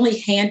 we only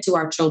hand to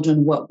our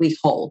children what we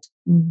hold.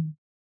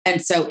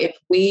 And so if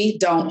we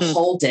don't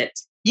hold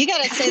it, you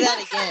got to say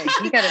that again.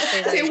 You got to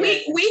say that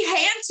again. We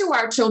hand to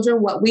our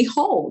children what we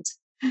hold.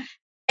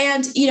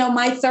 And,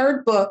 my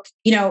third book,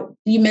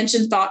 you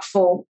mentioned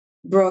Thoughtful,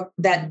 Brooke,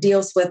 that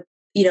deals with,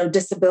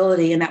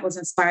 disability. And that was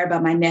inspired by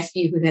my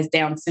nephew who has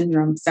Down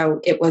syndrome.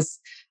 So it was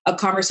a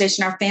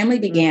conversation our family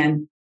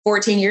began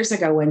 14 years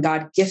ago when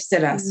God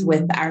gifted us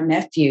with our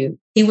nephew.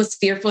 He was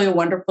fearfully and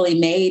wonderfully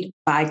made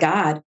by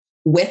God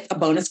with a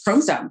bonus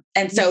chromosome.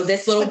 And so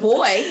this little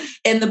boy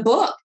in the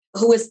book,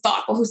 who is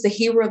thoughtful, who's the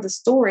hero of the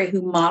story,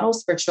 who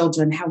models for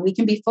children how we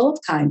can be full of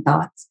kind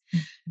thoughts.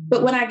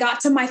 But when I got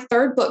to my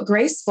third book,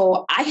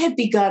 Graceful, I had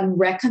begun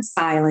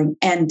reconciling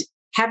and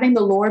having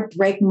the Lord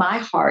break my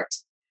heart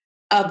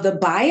of the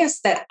bias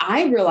that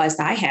I realized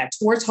I had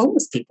towards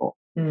homeless people,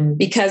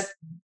 because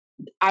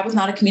I was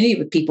not a community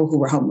with people who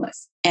were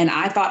homeless. And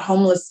I thought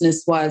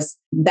homelessness was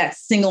that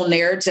single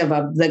narrative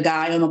of the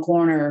guy on the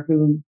corner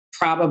who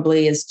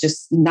probably is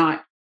just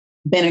not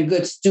been a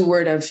good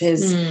steward of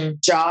his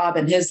job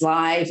and his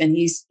life. And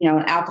he's,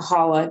 an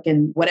alcoholic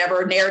and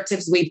whatever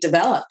narratives we've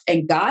developed.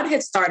 And God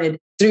had started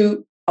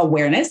through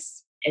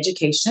awareness,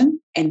 education,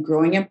 and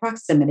growing in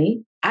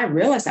proximity. I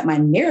realized that my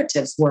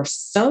narratives were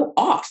so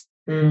off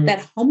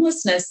that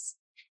homelessness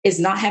is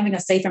not having a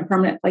safe and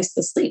permanent place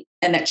to sleep.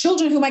 And that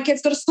children who my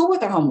kids go to school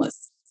with are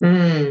homeless.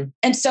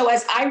 And so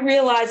as I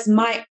realized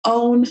my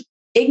own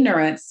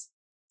ignorance,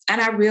 and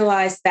I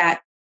realized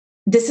that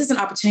this is an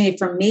opportunity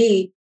for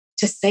me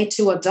to say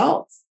to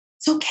adults,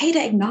 it's okay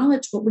to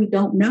acknowledge what we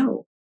don't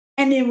know.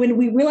 And then when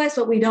we realize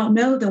what we don't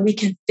know, then we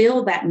can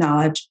fill that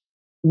knowledge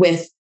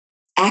with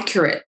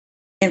accurate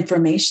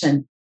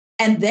information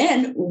And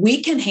then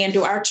we can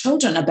handle our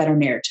children a better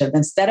narrative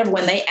instead of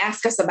when they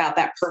ask us about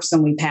that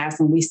person we pass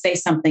and we say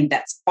something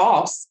that's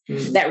false,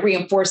 that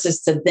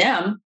reinforces to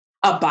them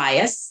a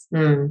bias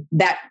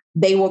that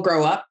they will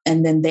grow up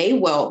and then they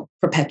will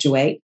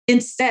perpetuate.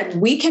 Instead,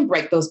 we can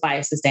break those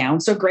biases down.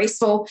 So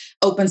Graceful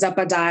opens up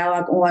a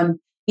dialogue on,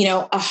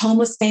 a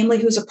homeless family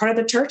who's a part of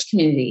the church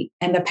community.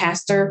 And the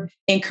pastor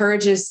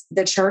encourages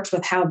the church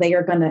with how they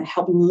are going to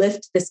help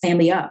lift this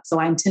family up. So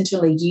I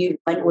intentionally use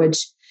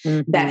language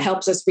that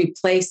helps us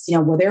replace,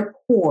 well, they're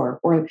poor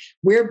or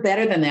we're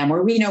better than them,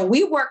 or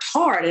we worked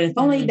hard. And if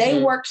only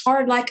they worked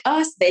hard like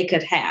us, they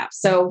could have.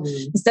 So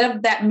instead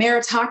of that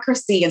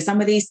meritocracy and some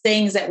of these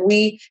things that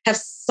we have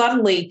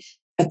subtly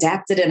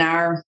adapted in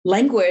our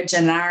language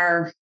and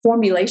our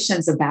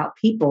formulations about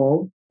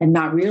people and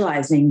not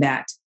realizing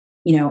that,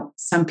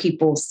 some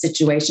people's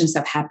situations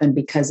have happened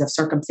because of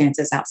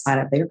circumstances outside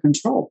of their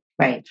control,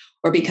 right?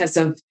 Or because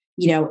of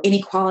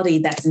inequality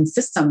that's in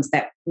systems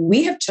that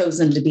we have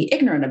chosen to be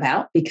ignorant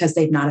about because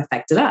they've not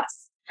affected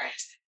us. Right.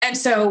 And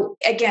so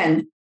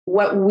again,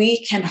 what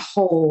we can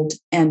hold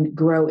and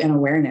grow in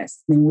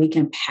awareness, then we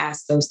can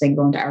pass those things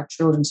on to our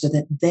children so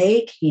that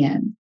they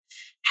can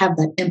have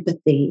that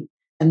empathy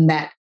and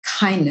that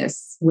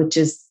kindness, which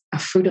is a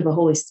fruit of the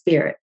Holy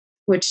Spirit,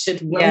 which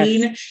should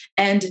reign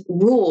and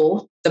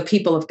rule the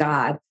people of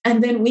God.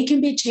 And then we can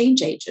be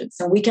change agents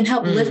and we can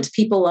help lift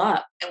people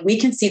up and we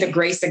can see the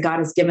grace that God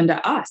has given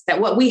to us,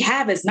 that what we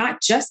have is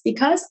not just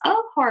because of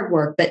hard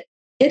work, but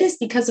it is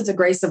because of the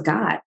grace of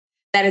God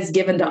that is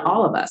given to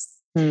all of us.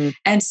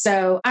 And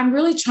so I'm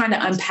really trying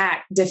to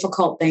unpack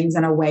difficult things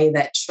in a way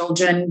that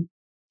children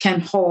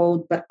can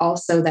hold, but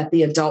also that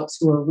the adults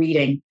who are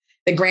reading,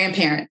 the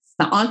grandparents,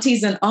 the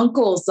aunties and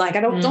uncles, like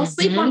I don't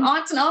sleep on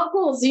aunts and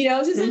uncles,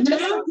 this is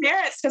just for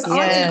parents, because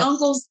aunts and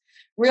uncles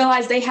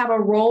realize they have a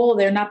role.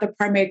 They're not the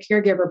primary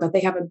caregiver, but they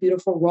have a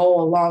beautiful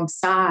role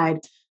alongside,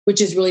 which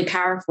is really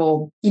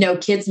powerful.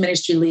 Kids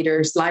ministry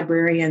leaders,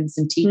 librarians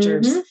and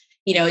teachers,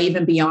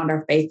 even beyond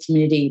our faith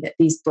community, that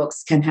these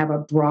books can have a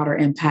broader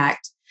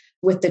impact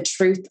with the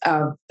truth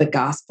of the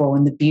gospel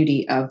and the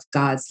beauty of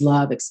God's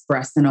love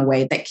expressed in a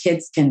way that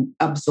kids can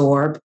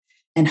absorb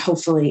and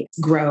hopefully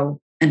grow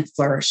and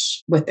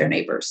flourish with their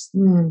neighbors.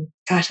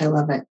 Gosh, I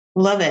love it.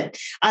 Love it.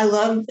 I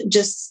love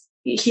just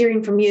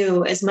hearing from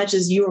you, as much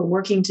as you are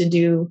working to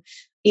do,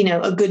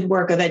 a good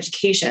work of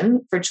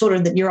education for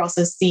children, that you're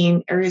also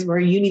seeing areas where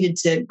you needed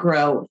to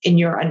grow in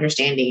your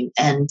understanding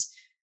and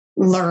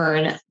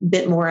learn a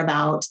bit more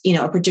about,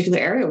 a particular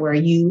area where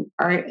you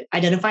are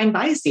identifying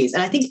biases.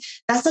 And I think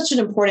that's such an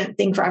important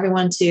thing for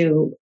everyone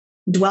to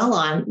dwell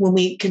on when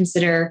we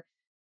consider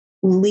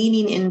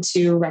leaning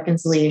into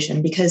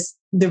reconciliation, because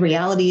the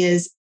reality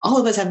is all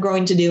of us have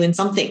growing to do in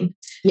something.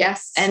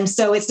 Yes. And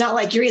so it's not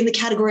like you're in the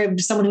category of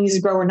someone who needs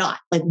to grow or not.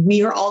 Like,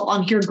 we are all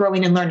on here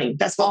growing and learning.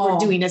 That's what we're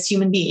doing as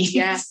human beings.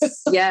 Yes.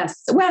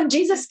 Yes. Well,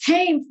 Jesus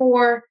came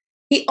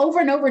he over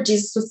and over,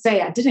 Jesus would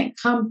say, I didn't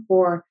come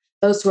for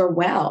those who are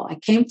well. I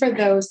came for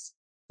those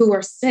who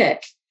are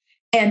sick.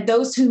 And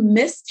those who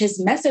missed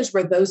his message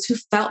were those who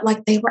felt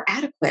like they were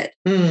adequate.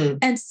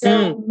 And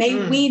so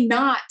may we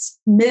not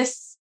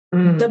miss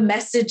the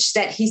message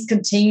that he's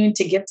continuing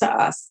to give to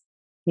us.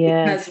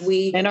 Yeah. Because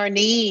we and our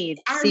need.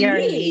 And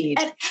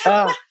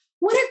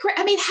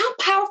how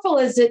powerful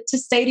is it to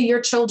say to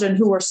your children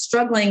who are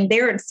struggling,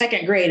 they're in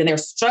second grade and they're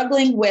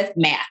struggling with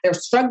math, they're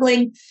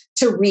struggling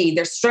to read,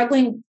 they're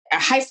struggling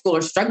at high school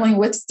or struggling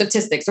with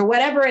statistics or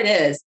whatever it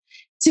is,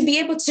 to be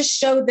able to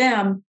show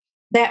them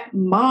that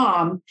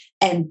mom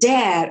and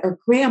dad or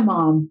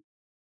grandmom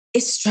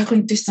is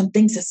struggling through some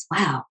things as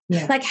well.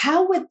 Yeah. Like,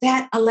 how would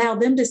that allow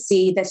them to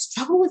see that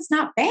struggle is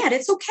not bad?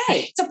 It's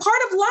okay. It's a part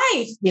of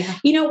life. Yeah.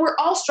 We're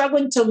all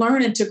struggling to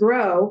learn and to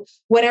grow,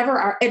 whatever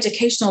our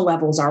educational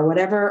levels are,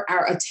 whatever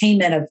our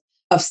attainment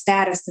of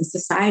status in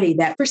society,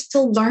 that we're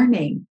still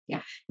learning.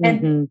 Yeah.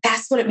 And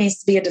that's what it means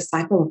to be a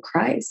disciple of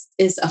Christ,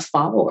 is a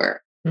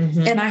follower.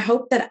 And I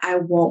hope that I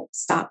won't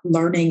stop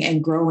learning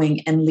and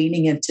growing and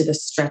leaning into the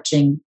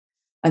stretching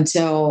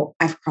until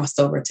I've crossed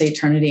over to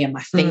eternity and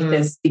my faith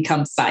has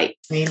become sight.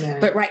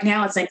 Amen. But right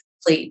now it's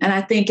incomplete. And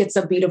I think it's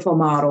a beautiful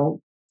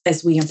model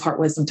as we impart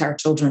wisdom to our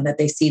children, that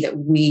they see that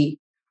we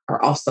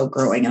are also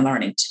growing and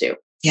learning to do.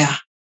 Yeah,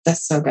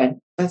 that's so good.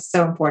 That's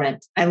so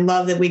important. I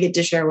love that we get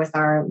to share with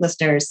our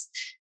listeners,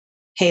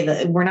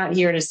 hey, we're not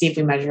here to see if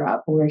we measure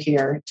up. We're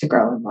here to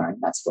grow and learn.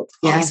 That's what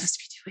we're supposed to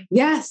be doing.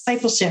 Yes.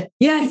 Discipleship.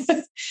 Yes.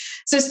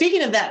 So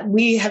speaking of that,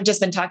 we have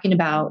just been talking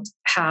about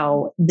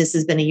how this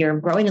has been a year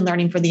of growing and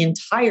learning for the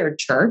entire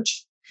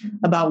church,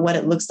 about what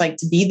it looks like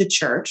to be the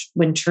church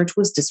when church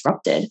was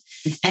disrupted.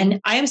 And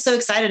I am so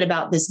excited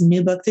about this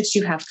new book that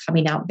you have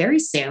coming out very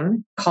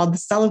soon called The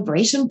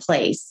Celebration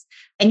Place.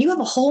 And you have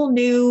a whole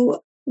new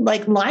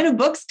line of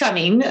books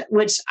coming,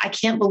 which I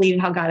can't believe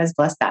how God has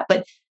blessed that.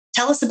 But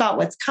tell us about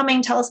what's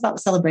coming. Tell us about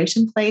The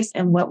Celebration Place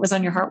and what was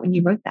on your heart when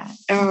you wrote that.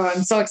 Oh,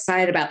 I'm so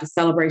excited about The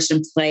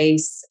Celebration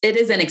Place. It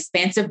is an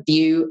expansive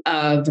view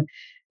of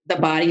the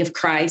body of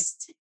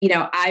Christ.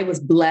 I was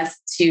blessed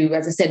to,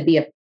 as I said, be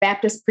a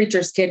Baptist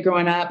preacher's kid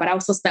growing up, but I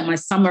also spent my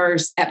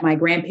summers at my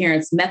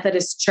grandparents'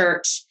 Methodist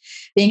church,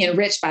 being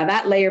enriched by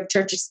that layer of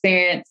church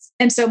experience.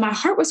 And so my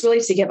heart was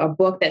really to give a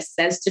book that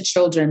says to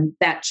children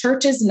that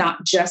church is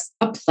not just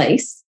a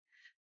place,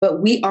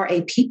 but we are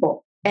a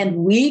people. And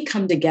we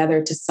come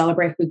together to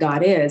celebrate who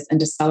God is and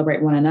to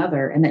celebrate one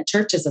another. And that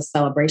church is a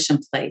celebration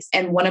place.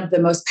 And one of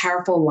the most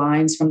powerful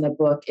lines from the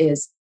book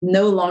is,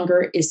 no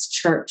longer is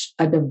church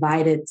a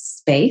divided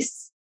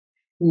space.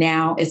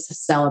 Now it's a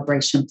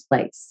celebration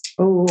place.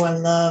 Oh, I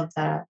love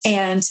that.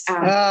 And,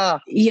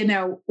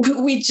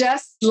 we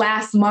just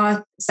last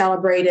month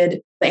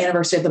celebrated the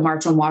anniversary of the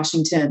March on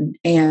Washington.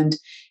 And,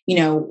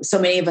 so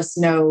many of us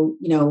know,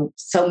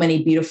 so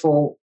many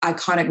beautiful,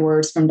 iconic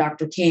words from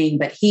Dr. King,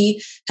 but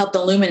he helped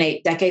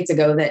illuminate decades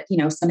ago that,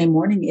 Sunday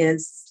morning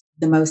is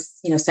the most,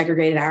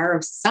 segregated hour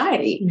of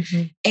society.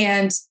 Mm-hmm.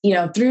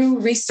 And, through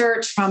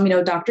research from,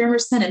 Dr.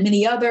 Emerson and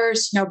many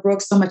others,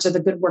 Brooke, so much of the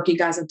good work you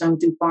guys have done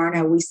through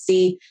Barna, we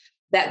see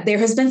that there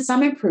has been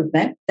some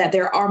improvement, that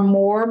there are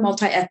more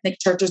multi-ethnic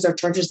churches or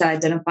churches that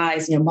identify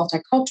as,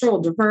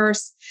 multicultural,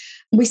 diverse.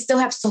 We still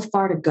have so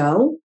far to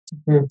go.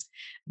 Mm-hmm.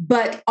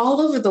 But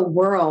all over the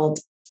world,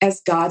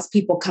 as God's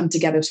people come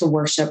together to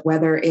worship,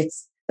 whether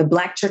it's the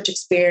Black church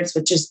experience,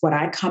 which is what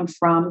I come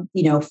from,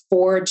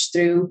 forged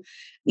through,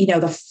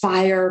 the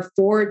fire,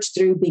 forged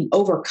through being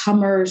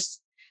overcomers,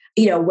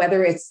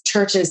 whether it's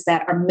churches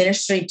that are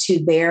ministering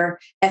to their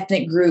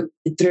ethnic group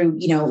through,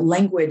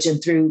 language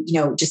and through,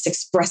 just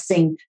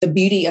expressing the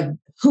beauty of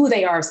who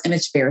they are as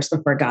image bearers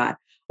before God.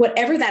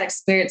 Whatever that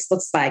experience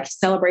looks like,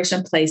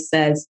 Celebration Place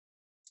says,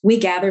 we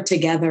gather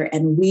together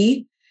and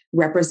we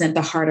represent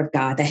the heart of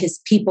God, that his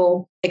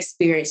people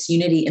experience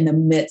unity in the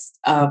midst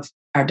of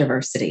our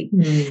diversity.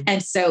 Mm.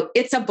 And so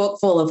it's a book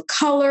full of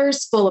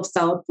colors, full of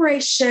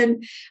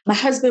celebration. My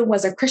husband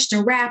was a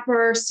Christian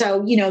rapper.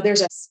 So,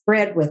 there's a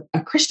spread with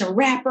a Christian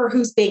rapper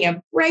who's being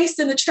embraced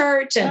in the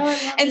church.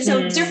 And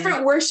so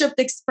different worship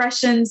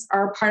expressions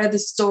are part of the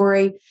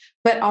story.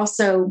 But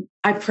also,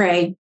 I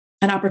pray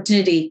an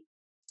opportunity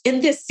in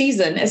this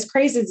season, as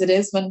crazy as it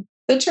is, when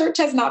the church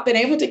has not been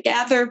able to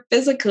gather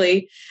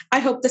physically, I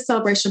hope the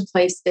Celebration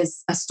Place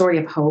is a story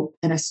of hope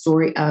and a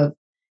story of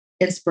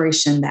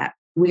inspiration, that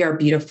we are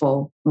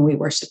beautiful when we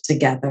worship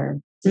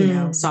together.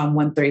 Psalm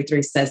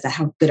 133 says that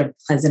how good and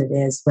pleasant it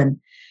is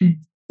when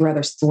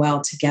brothers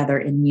dwell together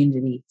in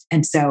unity.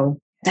 And so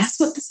that's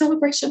what the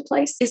Celebration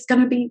Place is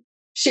going to be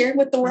sharing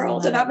with the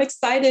world. And I'm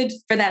excited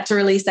for that to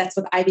release. That's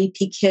with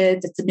IVP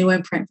Kids. It's a new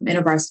imprint from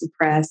InterVarsity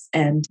Press,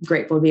 and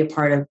grateful to be a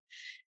part of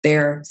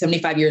their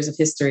 75 years of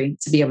history,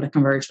 to be able to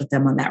converge with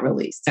them on that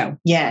release. So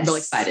yes, I'm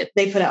really excited.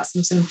 They put out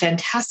some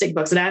fantastic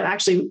books, and I'm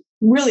actually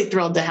really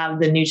thrilled to have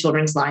the new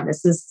children's line.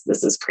 This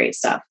is great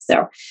stuff.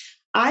 So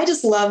I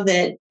just love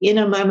that in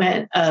a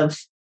moment of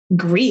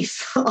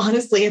grief,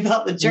 honestly,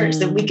 about the church,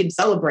 that we can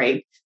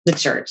celebrate the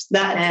church.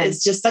 That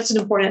is just such an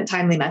important,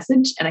 timely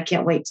message. And I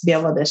can't wait to be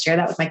able to share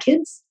that with my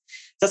kids.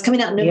 So it's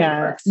coming out in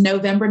November. Yes.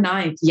 November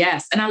 9th.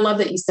 Yes. And I love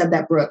that you said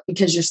that, Brooke,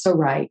 because you're so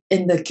right.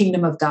 In the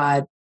kingdom of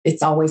God,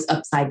 it's always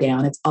upside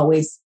down. It's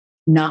always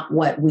not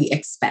what we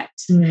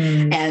expect.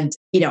 And,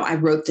 I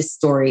wrote this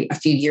story a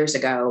few years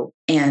ago,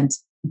 and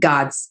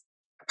God's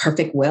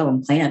perfect will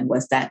and plan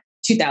was that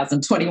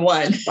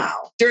 2021,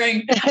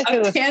 during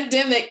a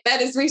pandemic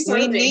that is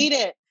resurging, we need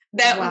it.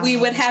 That we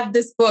would have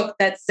this book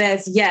that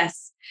says,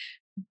 yes,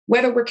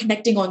 whether we're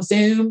connecting on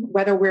Zoom,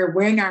 whether we're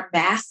wearing our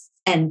masks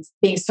and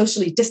being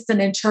socially distant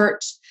in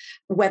church,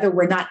 whether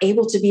we're not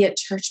able to be at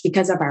church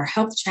because of our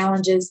health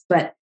challenges,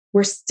 but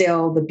we're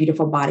still the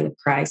beautiful body of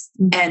Christ.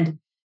 Mm-hmm. And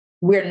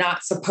we're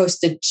not supposed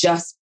to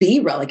just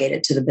be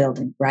relegated to the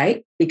building,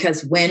 right?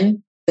 Because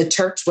when the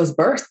church was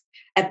birthed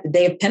at the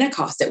day of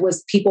Pentecost, it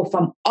was people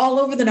from all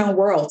over the known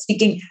world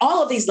speaking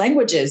all of these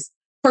languages,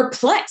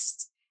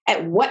 perplexed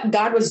at what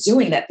God was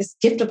doing, that this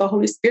gift of the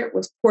Holy Spirit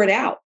was poured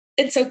out.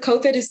 And so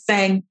COVID is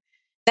saying,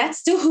 that's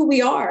still who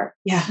we are.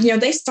 Yeah.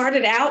 They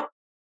started out,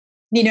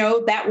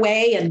 that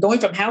way, and going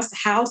from house to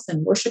house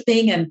and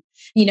worshiping, and,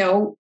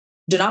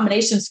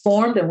 denominations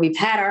formed, and we've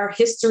had our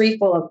history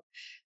full of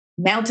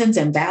mountains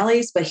and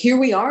valleys, but here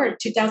we are in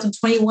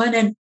 2021,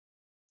 and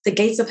the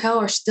gates of hell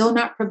are still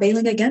not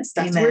prevailing against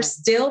us. Amen. We're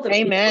still the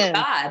people of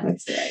God.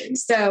 That's right.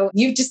 So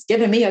you've just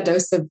given me a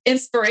dose of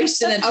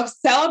inspiration and of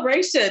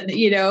celebration,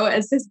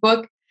 as this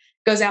book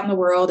goes out in the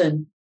world.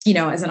 And,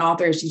 as an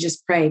author, as you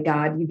just pray,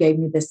 God, you gave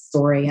me this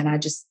story, and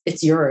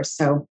it's yours.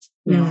 So,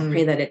 I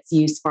pray that it's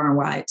used far and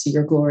wide to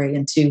your glory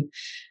and to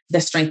the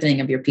strengthening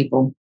of your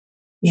people.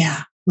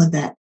 Yeah. Love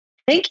that.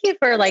 Thank you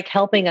for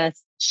helping us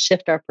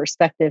shift our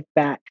perspective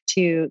back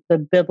to the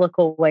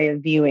biblical way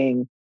of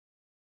viewing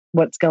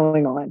what's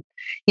going on.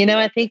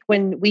 I think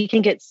when we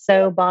can get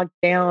so bogged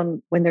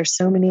down, when there's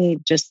so many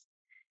just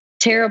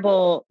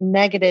terrible,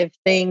 negative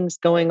things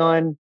going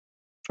on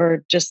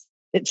for just,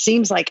 it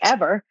seems like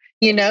ever,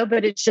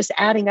 but it's just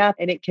adding up,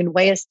 and it can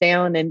weigh us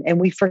down, and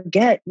we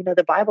forget,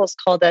 the Bible's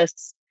called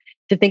us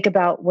to think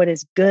about what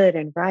is good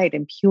and right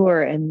and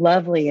pure and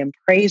lovely and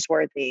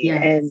praiseworthy,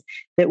 and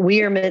that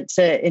we are meant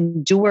to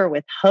endure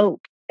with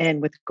hope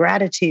and with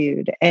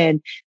gratitude,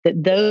 and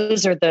that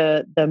those are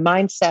the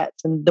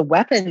mindsets and the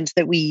weapons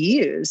that we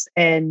use.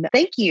 And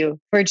thank you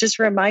for just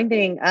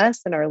reminding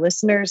us and our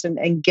listeners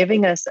and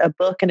giving us a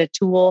book and a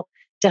tool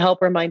to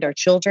help remind our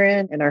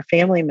children and our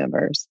family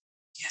members.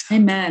 Yeah.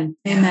 Amen.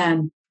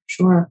 Amen.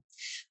 Sure.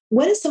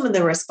 What has some of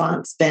the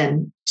response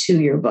been to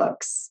your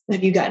books?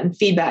 Have you gotten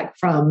feedback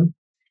from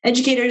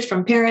educators,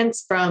 from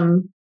parents,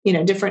 from,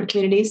 different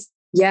communities?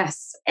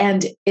 Yes.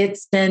 And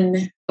it's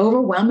been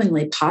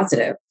overwhelmingly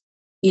positive.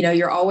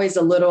 You're always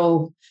a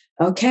little,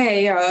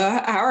 okay,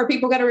 how are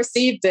people going to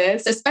receive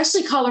this?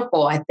 Especially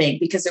colorful, I think,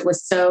 because it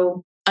was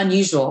so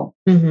unusual.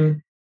 Mm-hmm.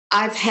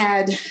 I've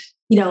had,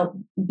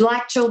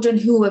 Black children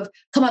who have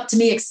come up to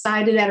me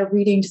excited at a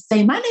reading to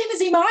say, my name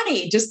is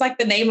Imani, just like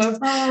the name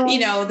of,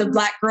 the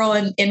Black girl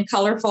in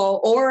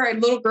colorful, or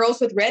little girls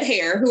with red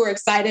hair who are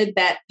excited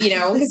that,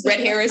 his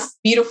red hair is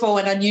beautiful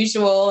and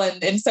unusual.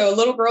 And so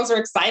little girls are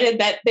excited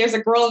that there's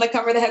a girl on the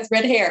cover that has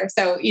red hair.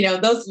 So,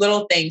 those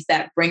little things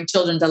that bring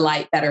children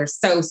delight that are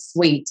so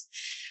sweet.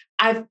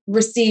 I've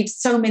received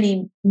so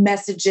many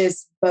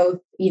messages, both,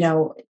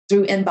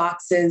 through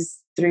inboxes,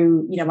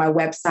 through, my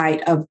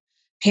website, of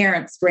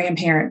parents,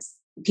 grandparents,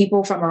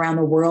 people from around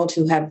the world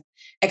who have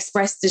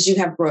expressed as you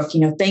have, Brooke,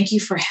 thank you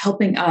for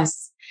helping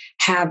us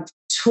have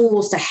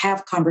tools to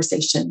have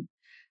conversation.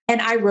 And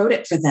I wrote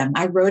it for them.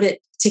 I wrote it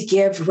to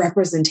give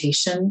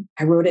representation.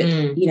 I wrote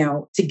it,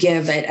 to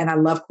give it. And I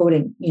love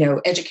quoting,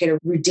 educator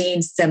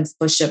Rudine Sims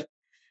Bishop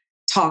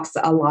talks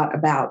a lot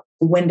about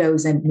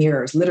windows and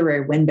mirrors,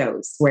 literary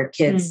windows where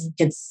kids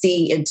can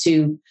see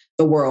into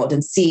the world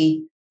and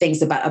see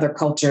things about other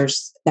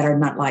cultures that are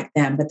not like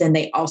them. But then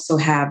they also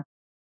have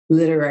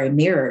literary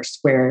mirrors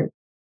where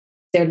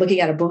they're looking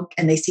at a book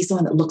and they see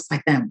someone that looks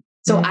like them.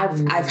 So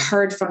I've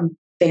heard from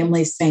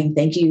families saying,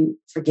 thank you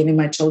for giving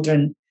my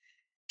children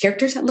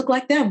characters that look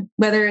like them,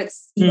 whether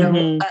it's,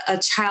 a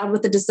child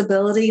with a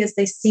disability as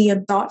they see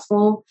and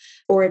thoughtful,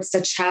 or it's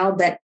a child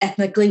that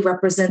ethnically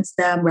represents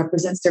them,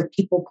 represents their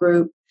people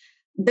group.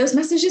 Those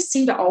messages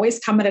seem to always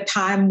come at a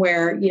time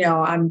where,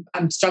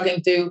 I'm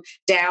struggling through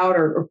doubt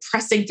or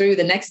pressing through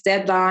the next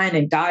deadline,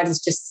 and God is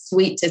just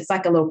sweet. It's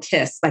like a little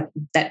kiss, like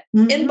that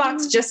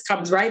inbox just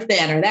comes right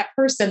then, or that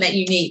person that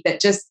you meet that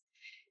just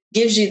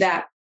gives you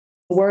that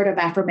word of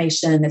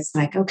affirmation. It's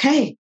like,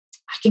 okay,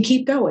 I can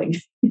keep going.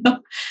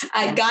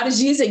 God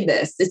is using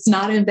this. It's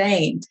not in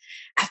vain.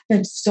 I've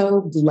been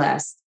so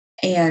blessed.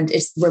 And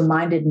it's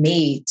reminded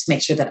me to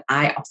make sure that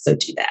I also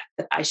do that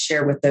I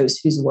share with those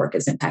whose work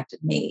has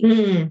impacted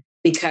me.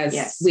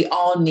 Because we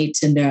all need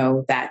to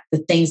know that the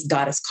things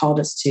God has called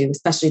us to,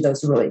 especially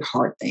those really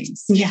hard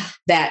things,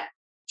 that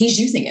He's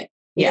using it.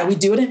 We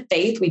do it in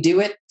faith. We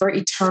do it for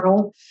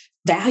eternal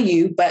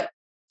value, but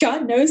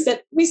God knows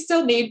that we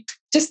still need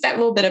just that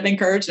little bit of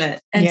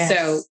encouragement. And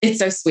so it's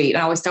so sweet.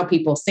 I always tell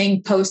people,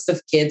 seeing posts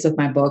of kids with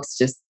my books,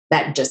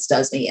 that just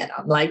does me in.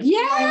 I'm like,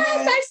 yes,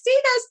 I see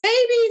those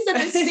babies, and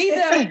I see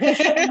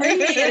them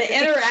reading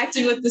and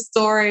interacting with the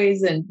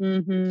stories,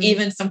 and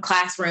even some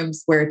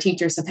classrooms where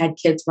teachers have had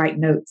kids write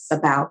notes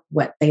about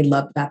what they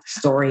loved about the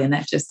story. And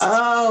that just,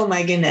 oh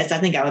my goodness, I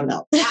think I would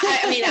melt.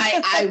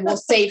 I will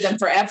save them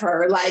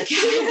forever. Like,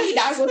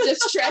 I will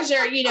just treasure,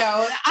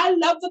 I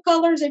love the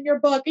colors in your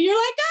book. And you're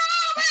like,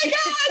 oh my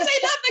gosh, I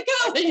love the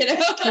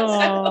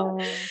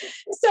color,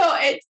 So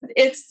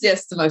it's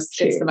just the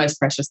most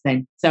precious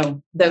thing.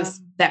 So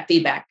that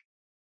feedback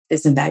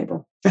is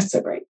invaluable. That's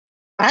so great.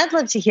 I'd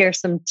love to hear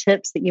some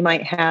tips that you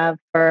might have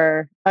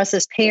for us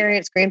as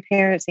parents,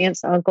 grandparents,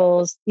 aunts,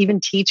 uncles, even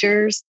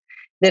teachers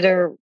that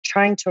are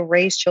trying to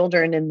raise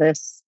children in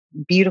this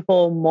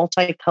beautiful,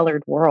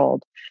 multicolored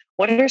world.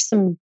 What are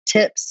some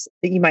tips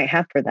that you might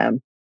have for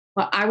them?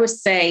 Well, I would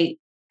say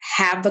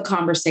have the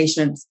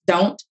conversations.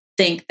 Don't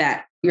think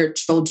that your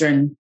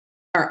children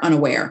are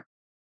unaware.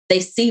 They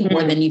see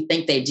more than you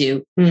think they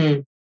do.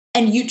 And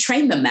you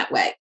train them that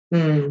way.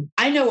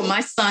 I know when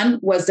my son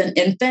was an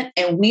infant,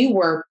 and we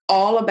were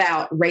all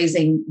about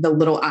raising the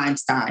little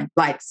Einstein,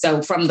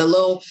 so from the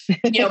little,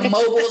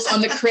 mobiles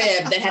on the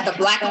crib that had the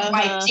black and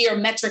white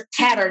geometric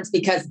patterns,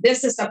 because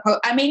this is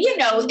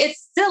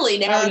it's silly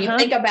now when you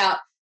think about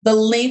the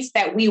lengths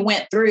that we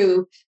went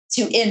through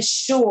to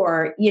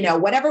ensure,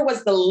 whatever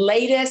was the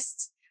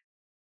latest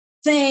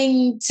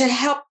thing to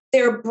help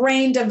their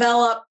brain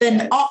develop,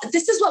 and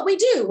this is what we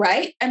do,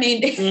 right?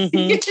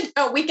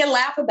 We can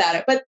laugh about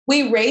it, but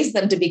we raise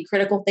them to be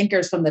critical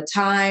thinkers from the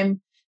time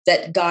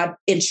that God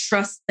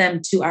entrusts them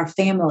to our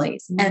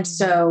families. And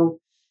so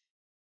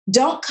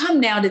don't come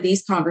now to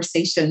these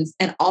conversations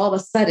and all of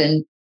a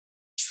sudden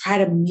try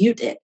to mute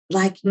it.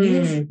 Like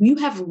you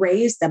have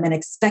raised them and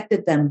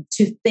expected them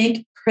to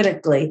think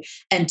critically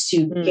and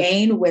to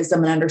gain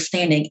wisdom and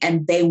understanding,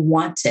 and they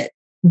want it.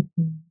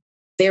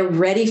 They're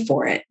ready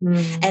for it.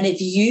 And if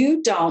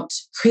you don't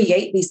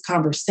create these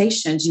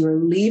conversations, you are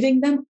leaving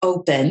them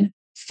open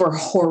for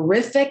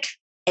horrific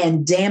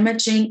and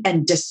damaging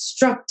and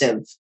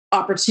destructive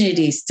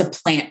opportunities to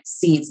plant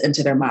seeds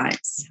into their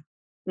minds.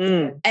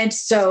 And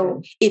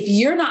so if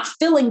you're not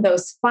filling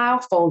those file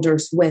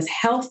folders with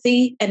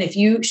healthy, and if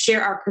you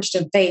share our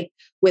Christian faith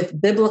with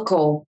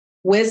biblical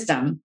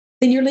wisdom,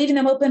 then you're leaving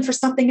them open for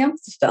something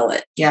else to fill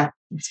it. Yeah.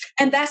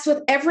 And that's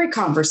with every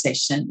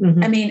conversation.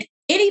 Mm-hmm. I mean,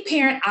 any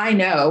parent I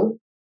know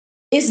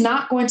is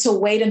not going to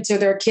wait until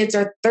their kids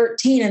are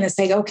 13 and then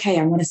say, okay,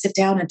 I want to sit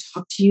down and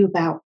talk to you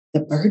about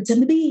the birds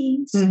and the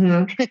bees.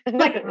 Mm-hmm.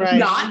 Like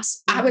not,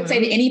 I would say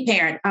to any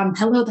parent,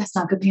 hello, that's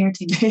not good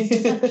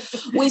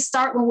parenting. We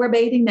start when we're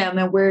bathing them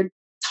and we're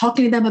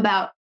talking to them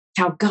about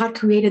how God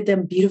created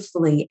them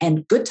beautifully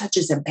and good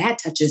touches and bad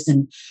touches.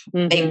 And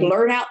they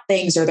blurt out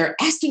things or they're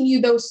asking you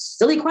those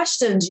silly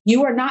questions.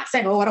 You are not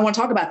saying, oh, I don't want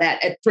to talk about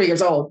that at 3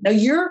 years old. No,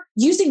 you're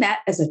using that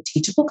as a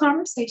teachable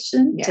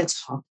conversation to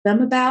talk to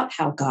them about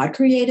how God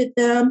created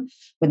them.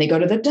 When they go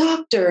to the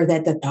doctor,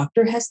 that the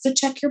doctor has to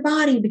check your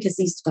body because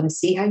he's going to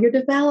see how you're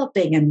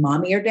developing and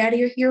mommy or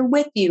daddy are here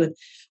with you. And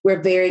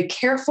we're very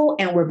careful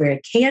and we're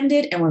very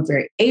candid and we're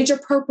very age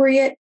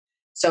appropriate.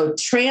 So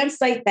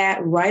translate that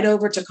right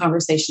over to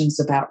conversations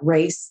about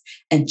race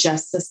and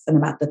justice and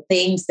about the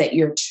things that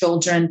your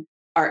children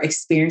are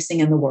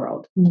experiencing in the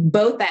world,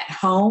 both at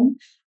home.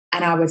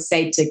 And I would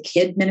say to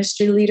kid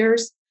ministry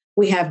leaders,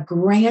 we have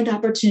grand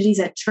opportunities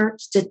at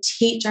church to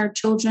teach our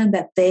children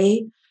that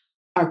they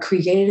are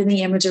created in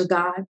the image of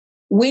God.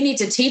 We need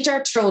to teach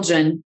our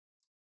children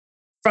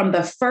from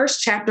the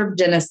first chapter of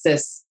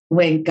Genesis,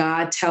 when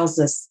God tells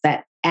us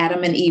that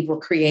Adam and Eve were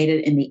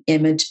created in the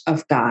image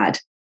of God.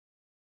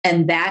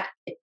 And that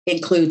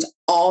includes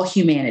all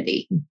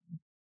humanity.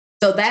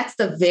 So that's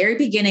the very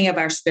beginning of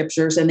our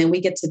scriptures. And then we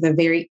get to the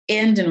very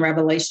end in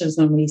Revelations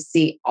when we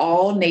see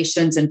all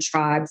nations and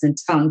tribes and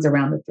tongues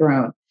around the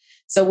throne.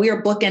 So we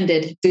are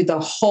bookended through the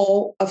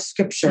whole of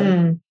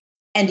scripture.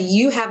 And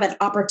you have an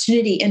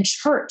opportunity in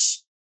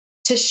church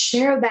to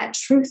share that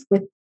truth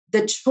with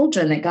the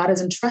children that God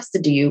has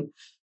entrusted to you,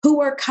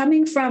 who are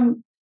coming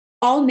from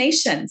all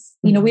nations.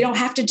 You know, we don't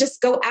have to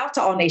just go out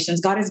to all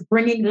nations. God is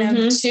bringing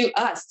them to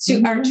us,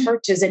 to our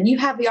churches, and you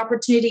have the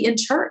opportunity in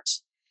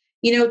church.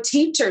 You know,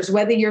 teachers,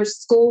 whether your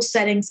school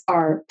settings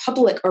are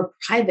public or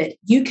private,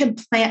 you can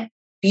plant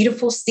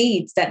beautiful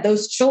seeds that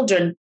those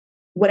children,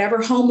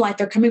 whatever home life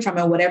they're coming from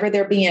and whatever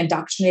they're being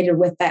indoctrinated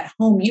with that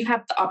home, you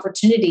have the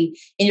opportunity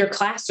in your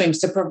classrooms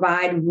to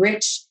provide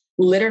rich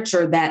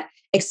literature that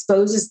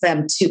exposes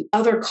them to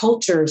other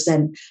cultures.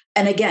 And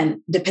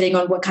again, depending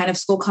on what kind of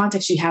school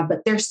context you have,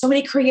 but there's so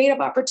many creative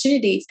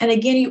opportunities. And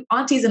again, you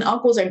aunties and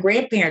uncles and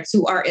grandparents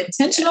who are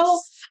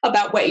intentional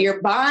about what you're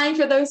buying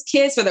for those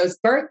kids, for those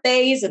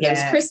birthdays and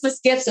those Christmas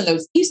gifts and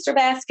those Easter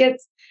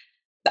baskets,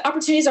 the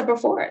opportunities are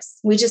before us.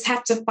 We just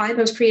have to find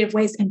those creative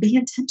ways and be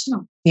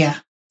intentional. Yeah.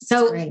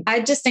 So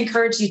I just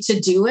encourage you to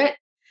do it.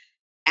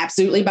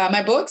 Absolutely buy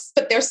my books,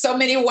 but there's so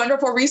many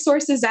wonderful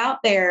resources out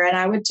there. And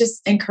I would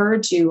just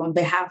encourage you on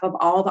behalf of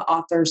all the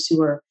authors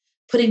who are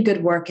putting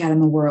good work out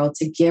in the world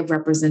to give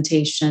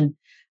representation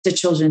to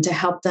children, to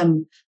help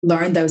them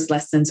learn those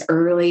lessons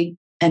early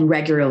and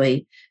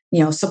regularly.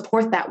 You know,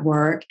 support that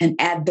work and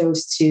add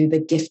those to the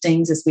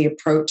giftings as we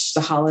approach the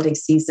holiday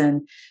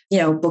season. You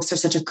know, books are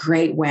such a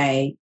great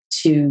way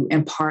to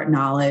impart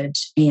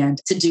knowledge and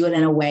to do it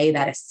in a way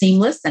that is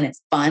seamless and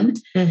it's fun.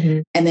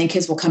 And then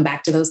kids will come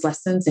back to those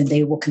lessons and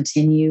they will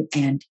continue.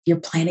 And you're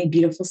planting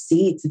beautiful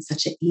seeds in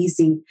such an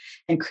easy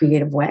and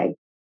creative way.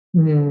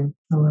 I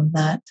love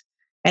that.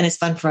 And it's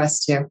fun for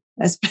us too.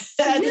 As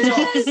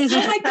adults.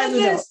 Oh my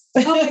goodness.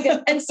 Oh my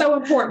goodness. And so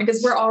important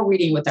because we're all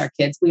reading with our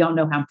kids. We all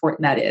know how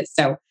important that is.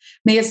 So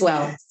may as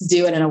well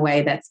do it in a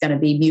way that's going to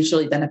be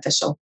mutually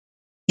beneficial.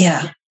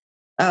 Yeah.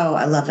 Oh,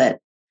 I love it.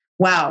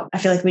 Wow. I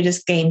feel like we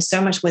just gained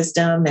so much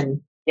wisdom.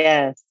 And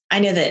I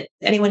know that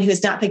anyone who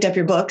has not picked up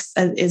your books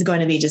is going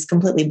to be just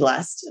completely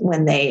blessed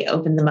when they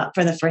open them up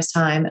for the first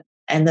time.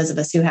 And those of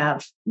us who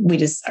have, we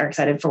just are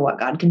excited for what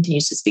God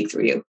continues to speak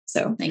through you.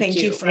 So thank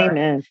you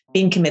for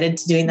being committed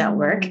to doing that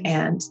work,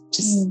 and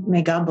just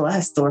may God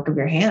bless the work of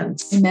your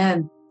hands.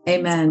 Amen.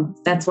 Amen.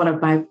 That's one of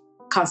my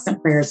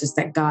constant prayers, is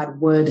that God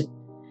would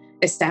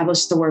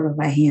establish the work of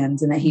my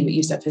hands and that he would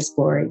use up his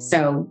glory.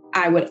 So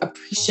I would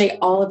appreciate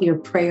all of your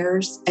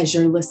prayers as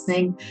you're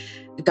listening.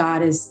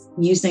 God is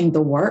using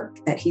the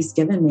work that he's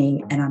given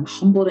me, and I'm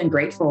humbled and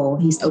grateful.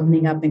 He's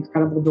opening up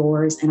incredible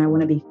doors, and I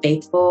want to be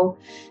faithful.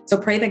 So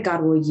pray that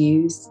God will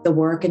use the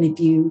work. And if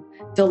you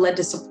feel led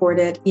to support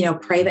it, you know,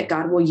 pray that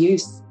God will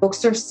use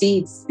books or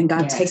seeds, and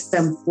God takes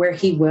them where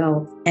he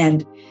will.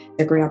 And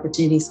they're great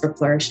opportunities for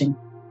flourishing.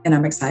 And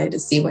I'm excited to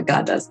see what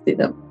God does through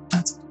them.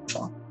 That's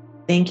wonderful.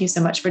 Thank you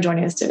so much for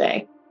joining us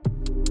today.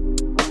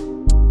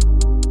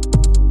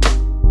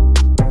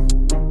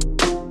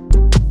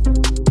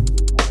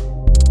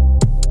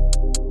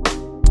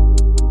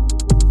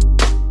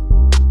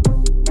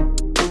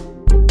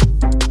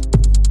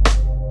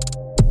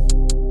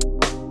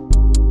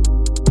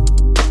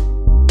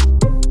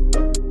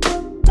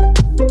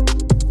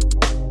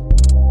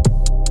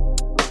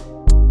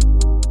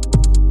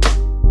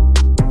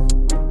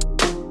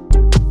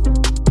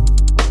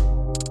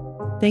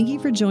 Thank you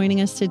for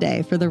joining us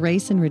today for the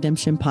Race and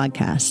Redemption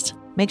podcast.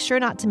 Make sure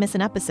not to miss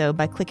an episode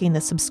by clicking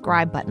the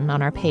subscribe button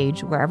on our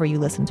page wherever you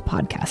listen to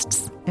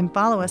podcasts. And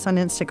follow us on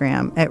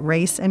Instagram at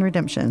Race and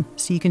Redemption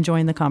so you can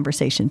join the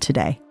conversation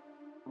today.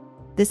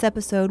 This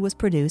episode was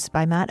produced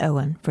by Matt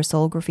Owen for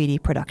Soul Graffiti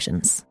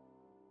Productions.